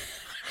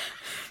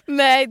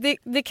 Nej,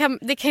 det kan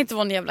inte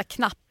vara en jävla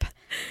knapp.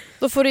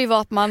 Då får det ju vara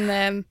att man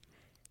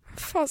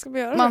fan ska vi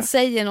göra man det?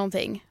 säger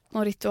någonting.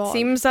 Någon ritual.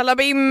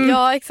 Simsalabim.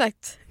 Ja,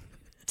 exakt.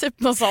 Typ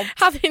något sånt.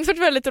 Hade det inte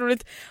varit väldigt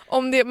roligt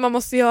om det man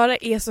måste göra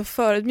är så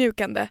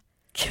förödmjukande.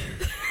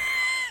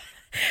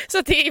 Så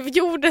att det är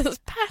jordens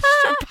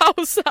pers att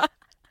pausa.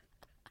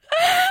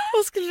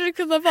 Vad skulle det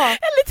kunna vara? En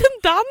liten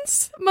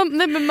dans.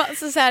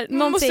 Så här,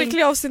 Man måste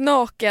klä av sig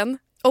naken.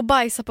 Och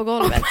bajsa på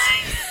golvet.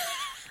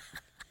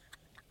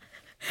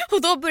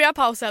 Och då börjar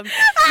pausen.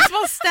 Måste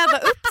man städa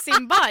upp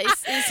sin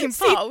bajs i sin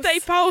paus. Sitta i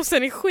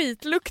pausen i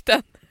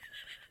skitlukten.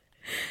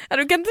 Ja,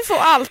 du kan inte få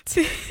allt.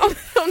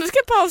 Om du ska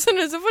pausa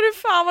nu så får det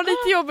fan vara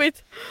lite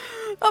jobbigt.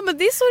 Ja, men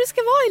det är så det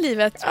ska vara i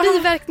livet.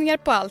 Biverkningar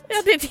på allt.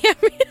 Ja, det är det jag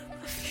menar.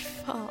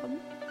 Fan.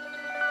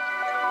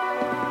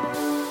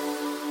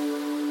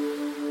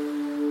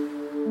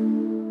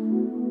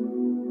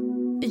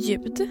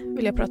 Ljud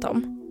vill jag prata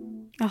om.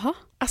 Jaha.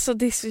 Alltså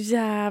det är så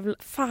jävla...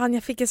 Fan,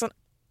 jag fick en sån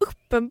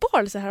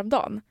uppenbarelse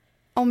häromdagen.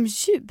 Om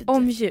ljud?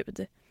 Om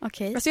ljud.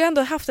 Okej. Alltså jag har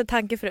ändå haft en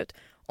tanke förut.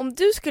 Om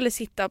du skulle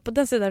sitta på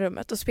den sidan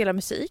rummet och spela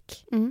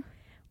musik.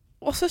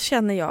 Och så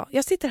känner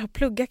jag sitter här och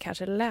pluggar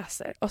kanske, eller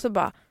läser. Och så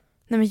bara,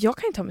 nej men jag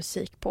kan inte ha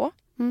musik på.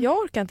 Jag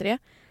orkar inte det.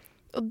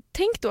 Och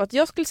tänk då att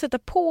jag skulle sätta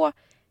på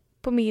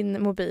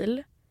min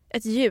mobil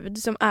ett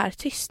ljud som är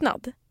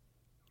tystnad.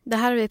 Det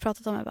här har vi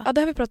pratat om, Eva. Ja,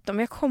 det har vi pratat om.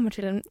 Jag kommer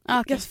till en...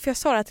 Okay. För jag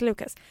sa det här till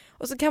Lukas.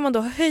 Och så kan man då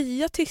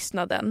höja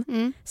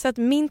tystnaden så att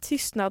min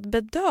tystnad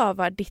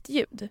bedövar ditt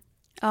ljud.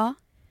 Ja.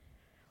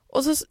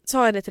 Och så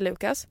sa jag det till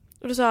Lukas.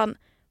 Och då sa han,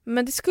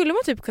 men det skulle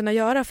man typ kunna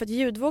göra för att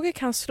ljudvågor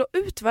kan slå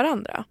ut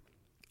varandra.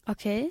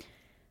 Okej.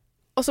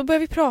 Och så börjar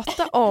vi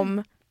prata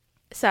om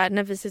så här,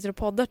 när vi sitter och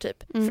poddar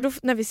typ. För då,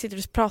 när vi sitter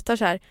och pratar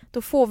så här,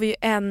 då får vi ju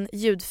en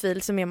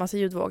ljudfil som är en massa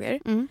ljudvågor.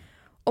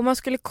 Om man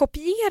skulle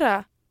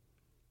kopiera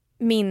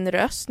min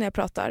röst när jag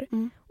pratar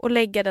och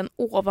lägga den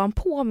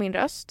ovanpå min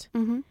röst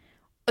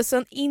och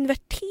sen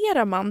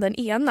inverterar man den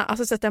ena,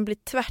 alltså så att den blir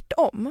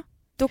tvärtom.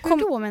 Hur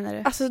då menar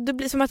du? Alltså det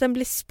blir som att den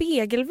blir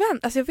spegelvänd.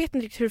 Alltså jag vet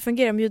inte riktigt hur det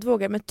fungerar med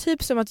ljudvågor, men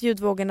typ som att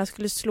ljudvågorna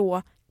skulle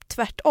slå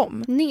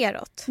tvärtom.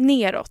 Neråt.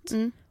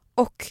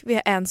 Och vi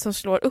har en som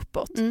slår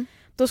uppåt.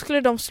 Då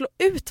skulle de slå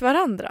ut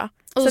varandra.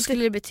 Och då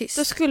skulle det bli tyst.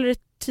 Då skulle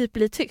det typ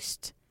bli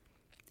tyst.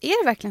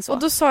 Är det verkligen så? Och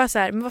då sa jag så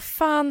här, men vad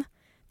fan,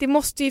 det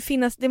måste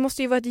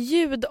ju vara ett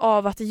ljud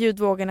av att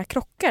ljudvågorna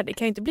krockar. Det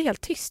kan ju inte bli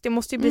helt tyst. Det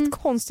måste ju bli ett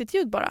konstigt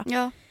ljud bara.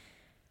 Ja.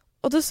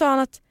 Och då sa han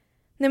att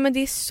nej men det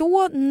är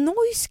så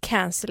noise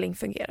cancelling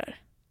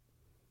fungerar.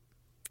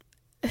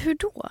 Hur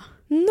då?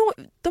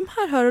 De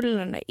här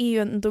hörlurarna är ju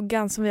ändå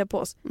ganska, som vi har på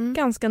oss,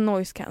 ganska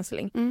noise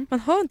cancelling. Man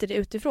hör inte det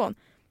utifrån.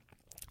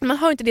 Man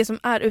hör inte det som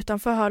är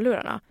utanför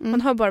hörlurarna.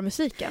 Man hör bara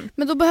musiken.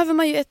 Men då behöver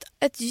man ju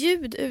ett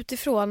ljud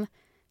utifrån.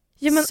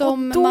 Ja, men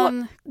som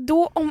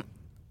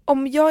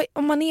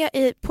om man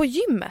är på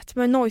gymmet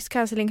med noise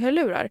cancelling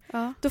hörlurar,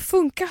 då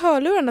funkar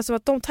hörlurarna som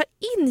att de tar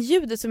in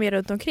ljudet som är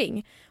runt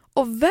omkring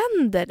och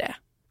vänder det.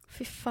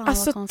 Fy fan,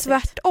 alltså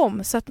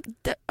tvärtom, så att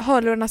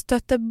hörlurarna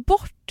stöter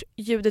bort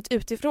ljudet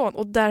utifrån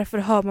och därför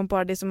hör man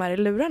bara det som är i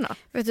lurarna.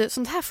 Vet du,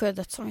 sånt här får jag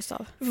dödsångest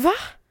av. Va?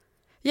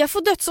 Jag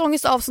får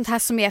dödsångest av sånt här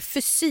som är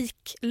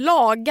fysik,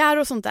 lagar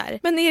och sånt där.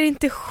 Men är det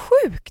inte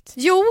sjukt?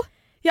 Jo.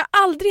 Jag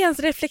har aldrig ens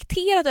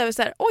reflekterat över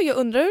så här, oj jag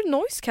undrar hur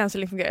noise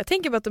cancelling fungerar. Jag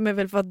tänker bara att de är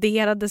väl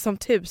värderade som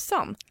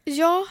tusan.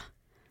 Ja.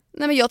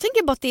 Nej men jag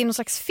tänker bara att det är någon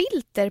slags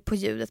filter på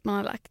ljudet man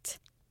har lagt.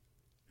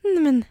 Nej,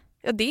 men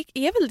ja, det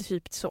är väl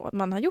typ så att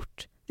man har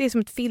gjort. Det är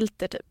som ett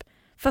filter typ.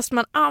 Fast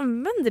man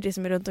använder det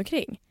som är runt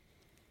omkring.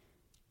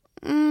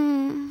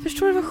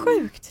 Förstår du vad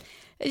sjukt?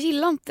 Jag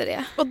gillar inte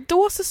det. Och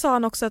då så sa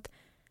han också att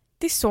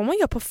det är så man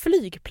gör på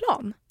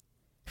flygplan.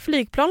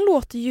 Flygplan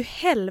låter ju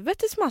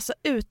helvetes massa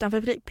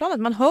utanför flygplanet.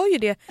 Man hör ju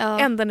det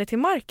ända ner till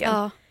marken.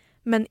 Ja.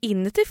 Men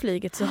inuti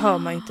flyget så hör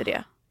man ju inte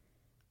det.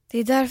 Det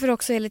är därför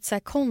också är lite så här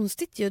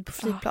konstigt ljud på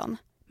flygplan.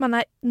 Man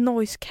är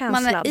noise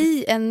cancellad. Man är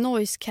i en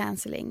noise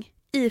cancelling.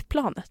 I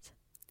planet.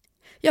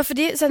 Ja, för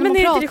det, så men är det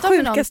inte det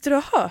sjukaste du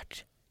har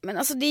hört? Men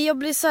alltså det, jag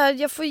blir så här,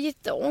 jag får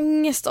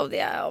jätteångest av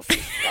det. Alltså.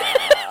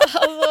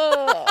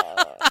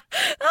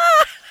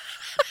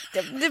 Det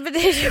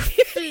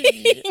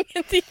är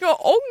ingenting att ha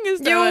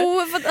ångest över.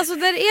 Jo, för att, alltså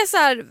det är så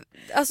här,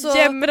 alltså,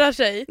 jämrar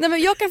sig. Nej,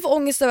 men jag kan få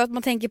ångest över att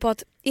man tänker på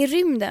att i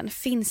rymden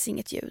finns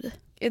inget ljud.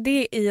 Är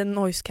det i en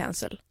noise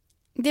cancel?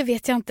 Det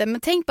vet jag inte,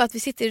 men tänk på att vi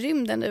sitter i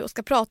rymden nu och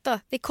ska prata.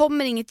 Det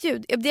kommer inget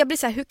ljud. Jag blir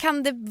så här, hur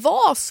kan det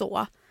vara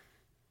så?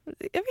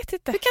 Jag vet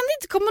inte. Hur kan det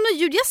inte komma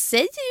något ljud? Jag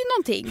säger ju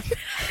någonting.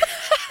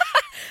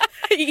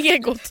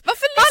 Egot.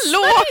 Varför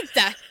lyssnar du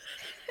inte?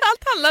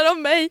 Allt handlar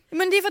om mig.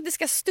 Men det är för att det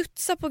ska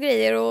studsa på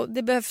grejer och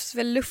det behövs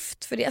väl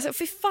luft för det. Alltså,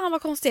 fy fan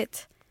vad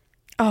konstigt.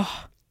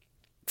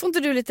 Får inte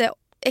du lite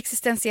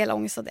existentiell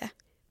ångest av det?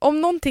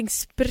 Om någonting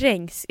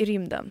sprängs i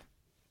rymden.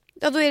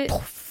 Ja, då är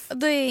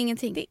det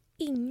ingenting. Det är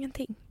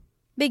ingenting.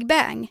 Big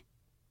Bang.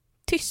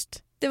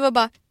 Tyst. Det var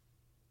bara...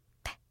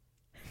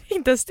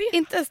 Inte ens det.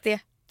 Inte ens det.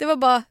 Det var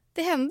bara...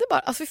 Det hände bara.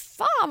 Alltså fy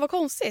fan vad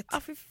konstigt.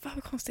 Ja, fy fan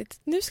vad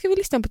konstigt. Nu ska vi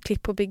lyssna på ett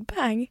klipp på Big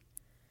Bang.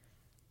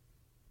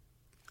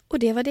 Och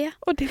det var det.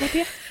 Och det var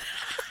det.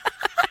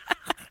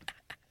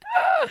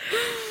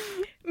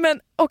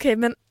 Men okej,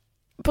 men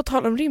på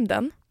tal om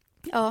rymden.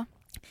 Ja.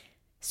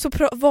 Så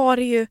var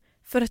det ju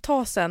för ett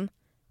tag sedan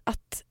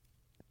att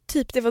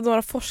typ det var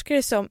några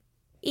forskare som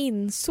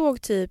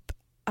insåg typ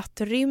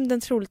att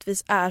rymden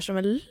troligtvis är som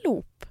en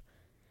loop.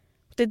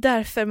 Det är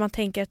därför man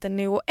tänker att den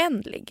är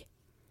oändlig.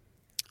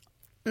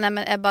 Nej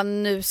men Ebba,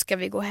 nu ska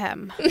vi gå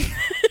hem.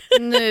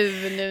 nu.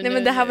 Nej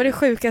men det här var det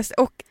sjukaste.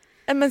 Och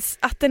men,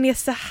 att den är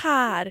så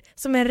här,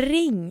 som en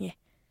ring.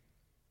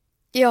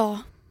 Ja.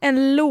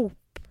 En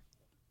loop.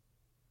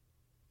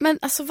 Men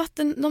alltså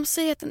vatten, de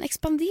säger att den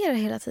expanderar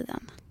hela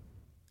tiden.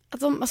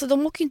 Att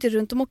de åker ju inte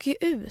runt, de åker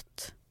ju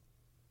ut.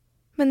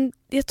 Men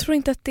jag tror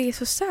inte att det är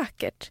så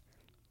säkert.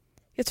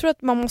 Jag tror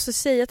att man måste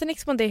säga att den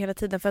expanderar hela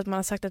tiden för att man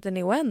har sagt att den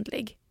är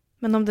oändlig.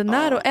 Men om den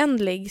är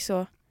oändlig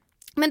så...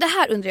 Men det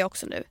här undrar jag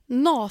också nu.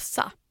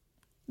 NASA.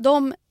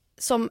 De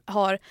som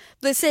har...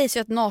 Det sägs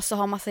ju att NASA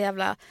har massa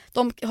jävla...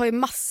 De har ju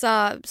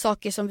massa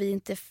saker som vi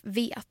inte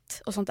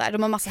vet och sånt där.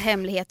 De har massa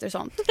hemligheter och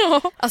sånt.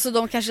 Ja. Alltså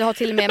de kanske har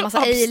till och med massa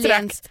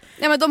aliens.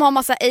 Ja men de har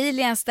massa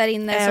aliens där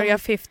inne. Area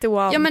 51.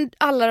 Ja men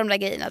alla de där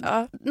grejerna.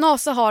 Ja.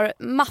 NASA har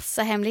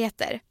massa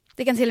hemligheter.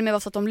 Det kan till och med vara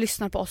så att de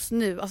lyssnar på oss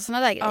nu. Alltså såna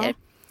där grejer. Ja.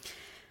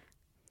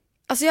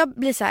 Alltså jag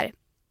blir så här.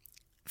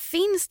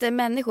 Finns det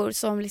människor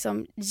som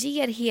liksom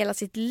ger hela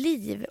sitt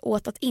liv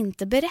åt att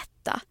inte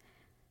berätta?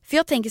 För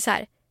jag tänker så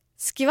här.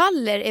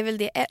 Skvaller är väl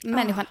det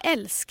människan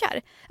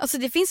älskar. Alltså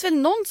det finns väl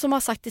någon som har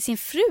sagt till sin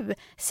fru,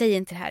 säg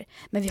inte det här,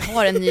 men vi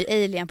har en ny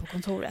alien på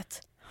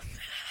kontoret.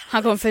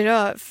 Han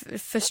kommer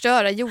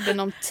förstöra jorden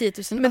om 10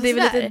 000 år. Men det är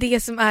väl lite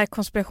det som är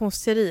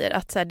konspirationsteorier.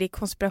 Att så här, det är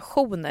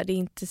konspirationer, det är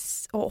inte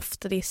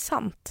ofta det är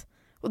sant.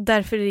 Och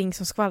därför är det ingen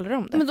som skvallrar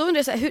om det. Men då undrar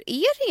jag så här, hur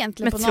är det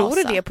egentligen men på NASA? Men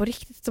tror du det på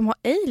riktigt att de har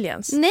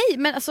aliens? Nej,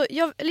 men alltså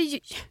jag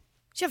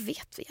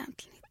vet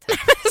egentligen inte.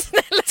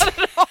 Snälla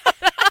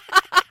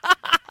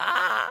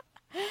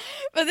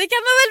men det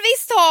kan man väl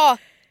visst ha.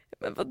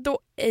 Men vadå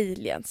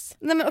aliens?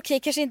 Nej men okej,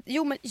 kanske inte.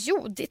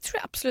 Jo, det tror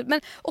jag absolut.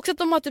 Men också att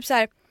de har typ så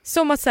här.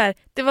 Som att så här,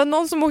 det var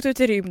någon som åkte ut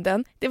i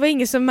rymden. Det var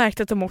ingen som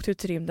märkte att de åkte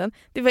ut i rymden.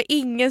 Det var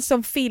ingen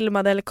som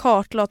filmade eller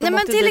kartlade att de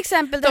åkte till ut.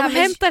 Exempel de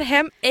hämtar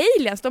hem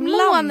aliens, de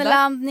landar.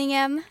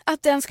 Månlandningen,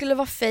 att den skulle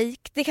vara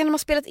fake. Det kan de ha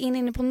spelat in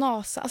inne på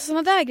NASA. Alltså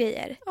sådana där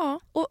grejer. Ja.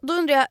 Och då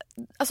undrar jag,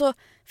 alltså,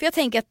 för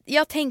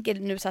jag tänker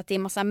nu så att det är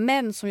en massa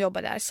män som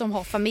jobbar där, som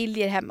har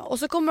familjer hemma. Och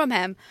så kommer de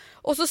hem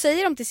och så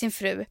säger de till sin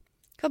fru.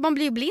 För man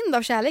blir ju blind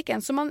av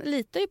kärleken, så man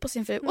litar ju på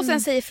sin fru. Och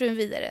sen säger frun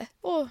vidare.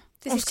 Och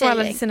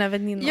skvallrar till sina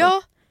väninnor.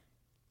 Ja.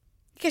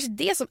 Kanske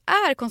det som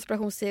är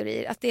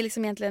konspirationsteorier, att det är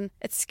liksom egentligen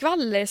ett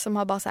skvaller som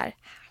har bara så här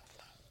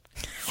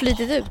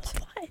flytit ut.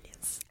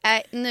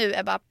 Nej, nu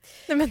är bara...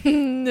 Nej, men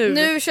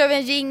nu kör vi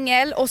en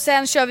jingle och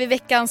sen kör vi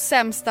veckans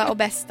sämsta och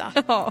bästa.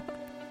 Ja.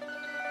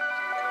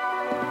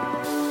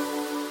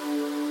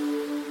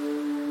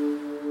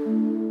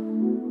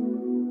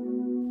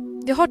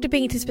 Jag har typ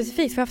inget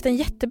specifikt, för jag har haft en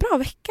jättebra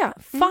vecka.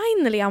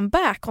 Finally I'm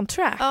back on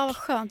track. Ja, vad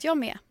skönt. Jag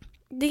med.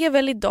 Det är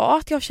väl idag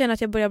att jag känner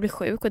att jag börjar bli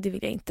sjuk, och det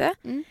vill jag inte.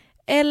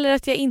 Eller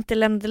att jag inte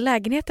lämnade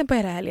lägenheten på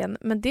hela helgen.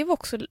 Men det var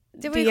också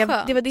Det var ju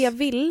skönt. det var det jag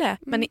ville.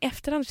 Men i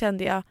efterhand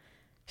kände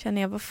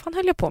jag, vad fan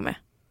höll jag på med?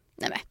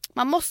 Nej, men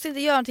man måste inte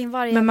göra någonting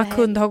varje Men man helg.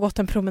 kunde ha gått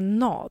en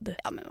promenad.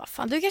 Ja, men vad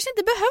fan, du kanske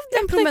inte behövde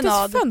en Öppna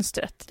promenad. ut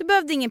fönstret. Du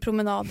behövde ingen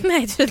promenad.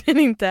 Nej, tydligen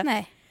inte.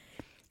 Nej.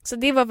 Så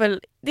det var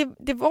väl,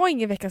 det var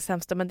ingen veckans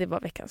sämsta, men det var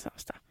veckans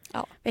sämsta.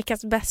 Ja.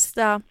 Veckans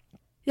bästa.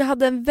 Jag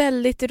hade en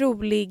väldigt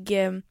rolig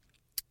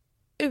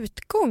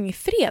utgång i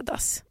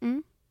fredags.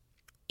 Mm.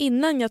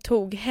 Innan jag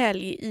tog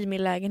helg i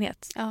min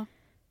lägenhet Ja.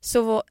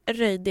 så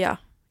röjde jag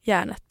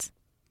järnet.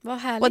 Vad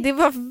härligt. Och det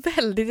var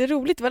väldigt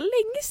roligt. Det var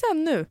länge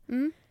sedan nu.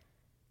 Mm.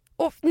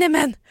 Och nej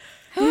men,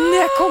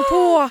 jag kom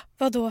på.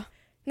 Vadå?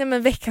 Nej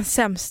men veckans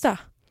sämsta.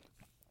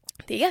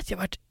 Det är att jag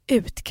varit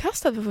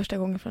utkastad för första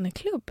gången från en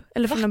klubb.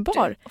 Eller från en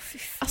bar. Fy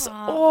fan.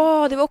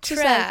 Alltså, det var också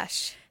så här,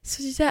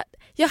 Trash.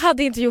 jag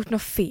hade inte gjort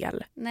något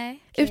fel.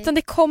 Nej. okej. Utan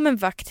det kom en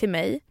vakt till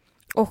mig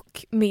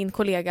och min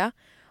kollega.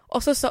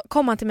 Och så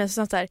kom han till mig och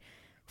sa så här: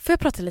 får jag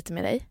prata lite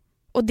med dig?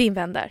 Och din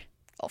vän där.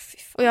 Fy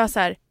fan. Och jag så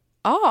här: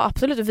 ja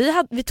absolut. Och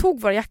vi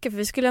tog våra jackor för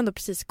vi skulle ändå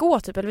precis gå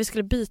typ. Eller vi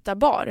skulle byta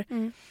bar.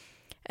 Mm.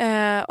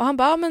 Och han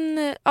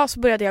bara, så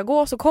började jag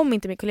gå. Så kom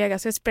inte min kollega.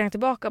 Så jag sprang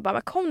tillbaka och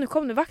bara, kom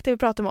nu vakten vill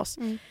prata med oss.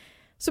 Mm.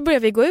 Så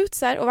började vi gå ut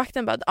så här. Och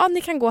vakten bara,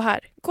 ni kan gå här.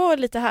 Gå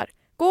lite här.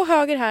 Gå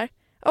höger här.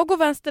 Och gå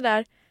vänster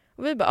där.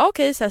 Och vi bara,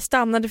 okej, så här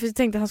stannade för vi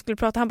tänkte att han skulle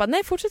prata. Han bara,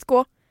 nej fortsätt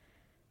gå.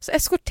 Så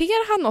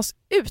eskorterade han oss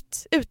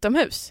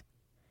utomhus.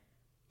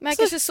 Men jag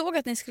kanske såg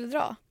att ni skulle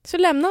dra. Så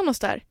lämnade han oss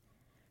där.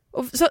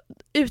 Och så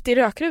ute i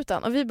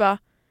rökrutan. Och vi bara,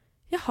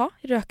 jaha,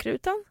 i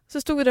rökrutan?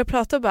 Så stod vi där och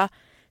pratade och bara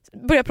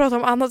började prata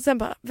om annat. Och sen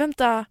bara,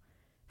 vänta,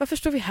 varför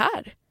står vi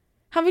här?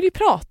 Han vill ju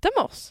prata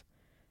med oss.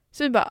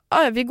 Så vi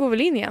bara, vi går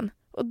väl in igen.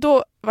 Och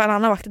då var en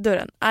annan vakt i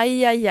dörren.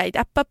 Aj,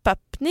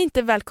 app. Ni är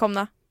inte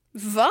välkomna.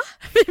 Va?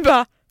 Vi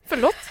bara,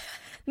 förlåt?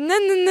 Nej,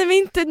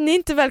 ni är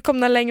inte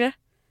välkomna längre.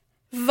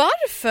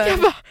 Varför? Jag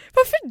bara,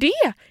 varför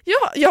det?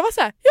 Jag var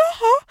så här,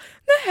 jaha,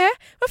 nej,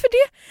 varför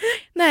det?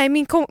 Nej,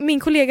 min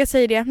kollega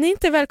säger det. Ni är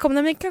inte välkomna,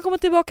 men ni kan komma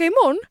tillbaka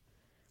imorgon.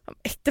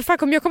 Inte fan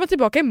kommer jag komma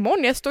tillbaka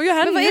imorgon, jag står ju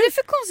här. Men vad nu. är det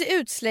för konstig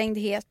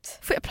utslängdhet?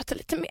 Får jag prata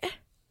lite mer?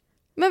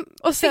 Men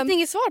Och sen, fick ni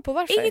inget svar på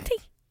varför? Ingenting.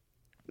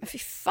 Men fy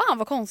fan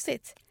vad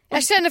konstigt.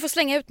 Jag känner för att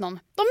slänga ut någon.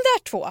 De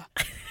där två.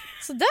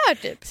 Så där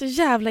typ. Så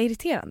jävla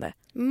irriterande.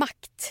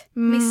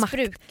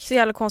 Maktmissbruk. Så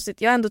jävla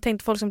konstigt. Jag har ändå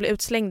tänkt folk som blir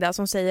utslängda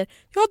som säger,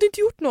 jag hade inte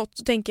gjort något.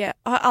 Så tänker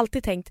jag har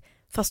alltid tänkt,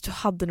 fast du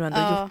hade nog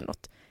ändå gjort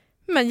något.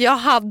 Men jag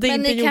hade inte gjort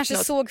något. Men ni kanske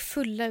såg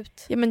fulla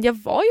ut. Ja, men jag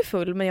var ju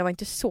full, men jag var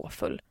inte så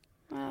full.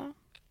 Ja.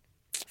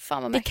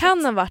 Fan vad det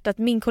kan ha varit att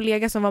min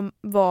kollega som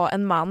var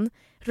en man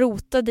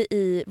rotade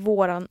i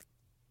våran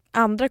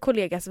andra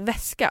kollegas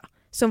väska.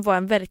 Som var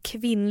en väldigt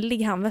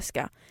kvinnlig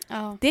handväska.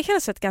 Ja. Det kan ha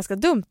sett ganska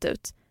dumt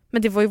ut.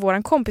 Men det var ju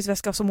våran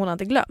kompisväska som hon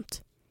hade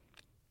glömt.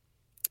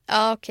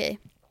 Ja, okej.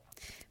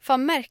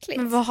 Fan märkligt.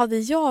 Men vad hade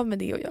jag med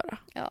det att göra?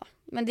 Ja,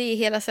 men det är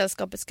hela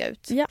sällskapet ska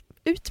ut. Ja,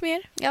 ut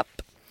mer.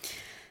 Japp.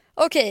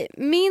 Okej,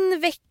 min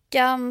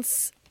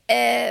veckans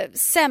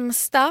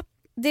sämsta,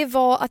 det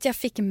var att jag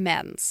fick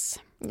mens.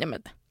 Ja,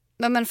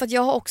 Men för att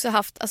jag har också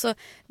haft, alltså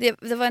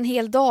det var en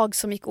hel dag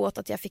som gick åt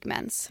att jag fick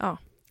mens. Ja.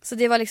 Så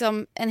det var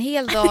liksom en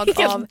hel dag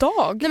en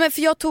dag? Nej, men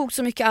för jag tog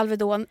så mycket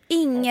Alvedon.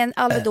 Ingen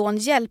Alvedon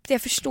hjälpte,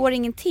 jag förstår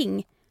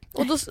ingenting.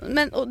 Och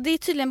det är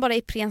tydligen bara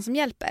Ipren som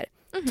hjälper.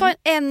 Ta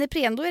en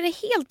Ipren, då är det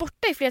helt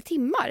borta i flera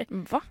timmar.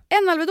 Va?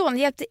 En Alvedon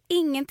hjälpte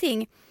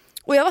ingenting.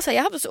 Och jag var så här,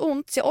 jag hade så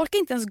ont så jag orkade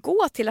inte ens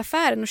gå till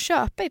affären och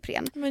köpa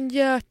Ipren. Men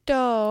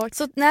hjärtat.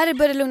 Så när det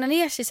började lugna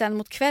ner sig sen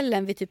mot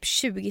kvällen vid typ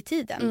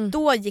 20-tiden,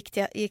 då gick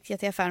jag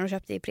till affären och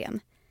köpte Ipren.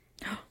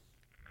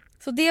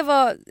 Så det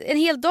var, en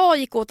hel dag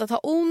gick åt att ha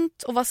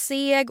ont och vara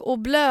seg och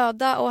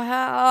blöda och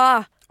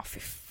Fy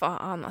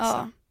fan alltså.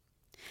 Ja.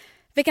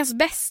 Veckans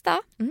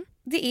bästa,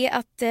 det är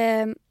att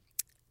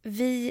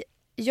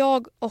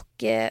jag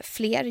och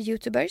fler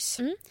YouTubers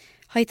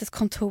har hittat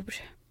kontor.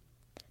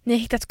 Ni har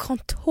hittat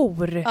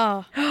kontor?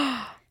 Ja.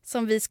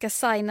 Som vi ska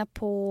signa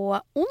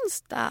på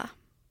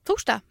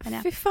torsdag.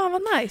 Fy fan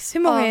vad nice.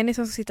 Hur många är ni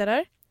som ska sitta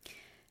där?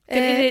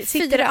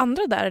 Sitter det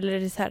andra där eller är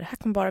det så här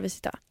kommer bara vi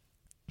sitta?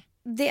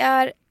 Det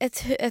är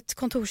ett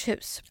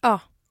kontorshus. Ja.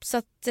 Så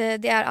att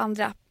det är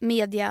andra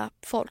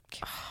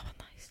mediafolk.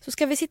 Vad nice. Så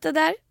ska vi sitta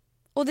där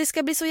och det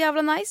ska bli så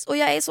jävla nice och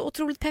jag är så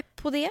otroligt pepp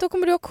på det. Då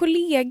kommer du ha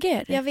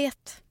kollegor. Jag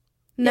vet.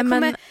 Nej, jag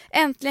kommer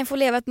äntligen få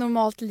leva ett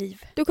normalt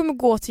liv. Du kommer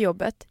gå till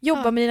jobbet,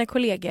 jobba med dina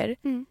kollegor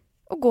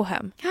och gå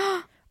hem.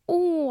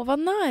 Vad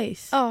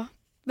nice. Ja.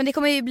 Men det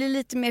kommer ju bli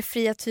lite mer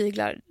fria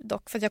tyglar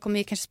dock. För att jag kommer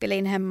ju kanske spela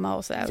in hemma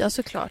och sådär. Ja,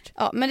 såklart.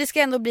 Ja, men det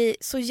ska ändå bli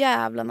så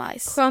jävla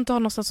nice. Skönt att ha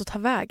någonstans att ta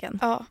vägen.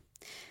 Ja.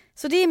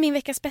 Så det är min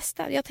veckas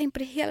bästa. Jag har tänkt på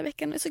det hela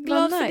veckan och jag är så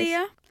glad för nice.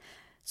 det.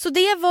 Så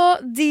det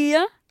var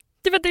det.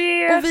 Det var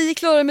det. Och vi är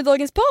klara med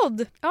dagens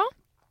podd. Ja.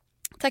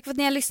 Tack för att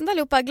ni har lyssnat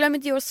allihopa. Glöm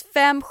inte att ge oss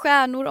 5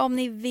 stjärnor om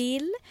ni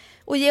vill.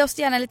 Och ge oss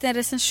gärna en liten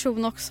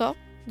recension också.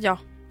 Ja.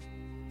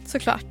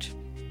 Såklart.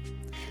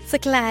 Så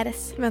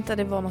kläres. Vänta,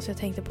 det var något jag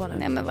tänkte på nu.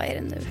 Nej, men vad är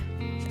det nu?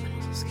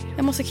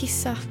 Jag måste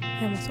kissa.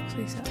 Jag måste också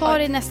kissa. Ta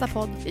det i nästa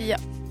podd. Ja.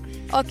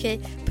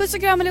 Okej, puss och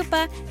kram allihopa.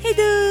 Hej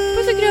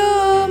då! Puss och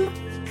kram!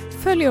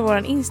 Följ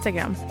våran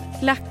Instagram.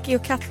 Lucky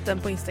och katten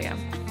på Instagram.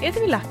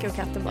 Heter vi Lucky och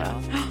katten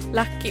bara?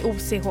 Lucky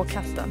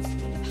OCH-katten.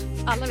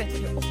 Alla vet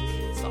hur det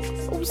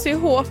stavas.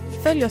 OCH.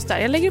 Följ oss där.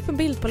 Jag lägger upp en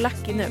bild på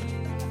Lucky nu.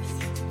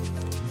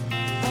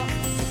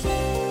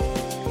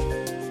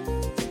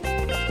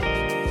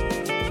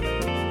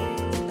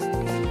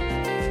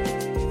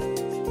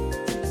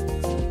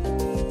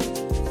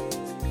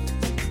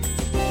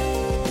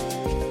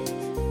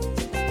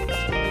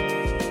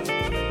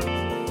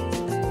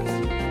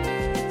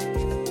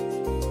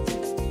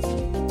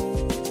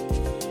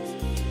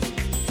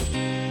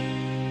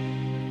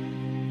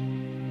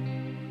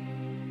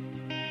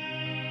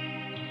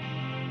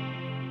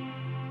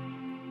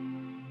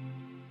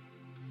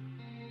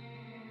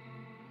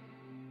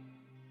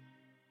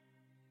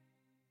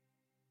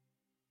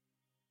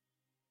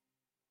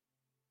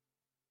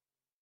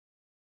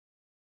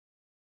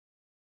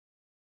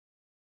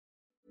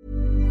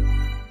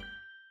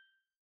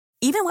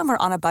 Even when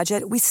we're on a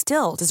budget, we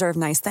still deserve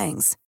nice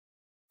things.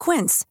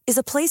 Quince is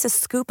a place to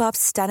scoop up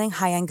stunning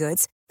high-end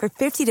goods for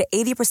 50 to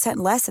 80%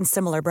 less than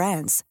similar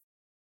brands.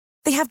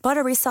 They have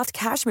buttery soft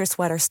cashmere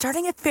sweaters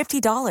starting at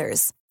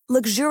 $50,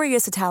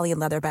 luxurious Italian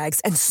leather bags,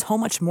 and so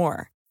much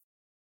more.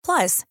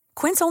 Plus,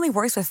 Quince only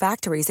works with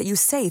factories that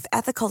use safe,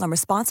 ethical, and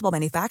responsible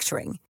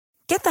manufacturing.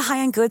 Get the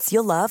high-end goods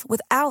you'll love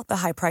without the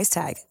high price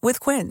tag with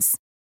Quince.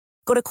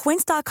 Go to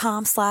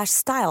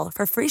quince.com/style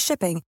for free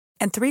shipping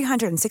and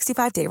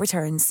 365-day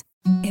returns.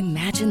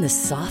 Imagine the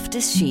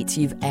softest sheets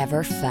you've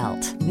ever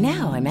felt.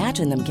 Now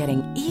imagine them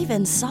getting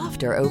even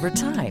softer over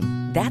time.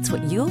 That's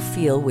what you'll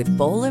feel with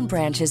Boll &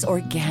 Branch's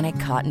organic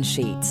cotton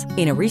sheets.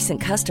 In a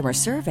recent customer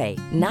survey,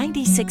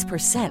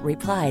 96%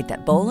 replied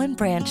that Boll &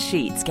 Branch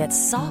sheets get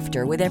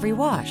softer with every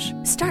wash.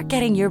 Start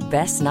getting your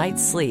best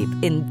night's sleep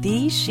in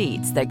these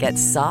sheets that get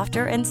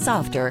softer and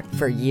softer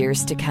for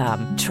years to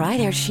come. Try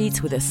their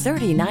sheets with a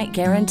 30-night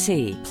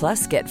guarantee.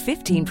 Plus, get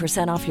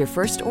 15% off your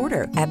first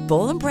order at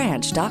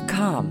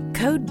bollandbranch.com.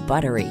 Code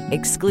BUTTERY.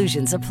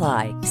 Exclusions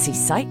apply. See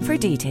site for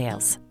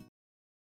details.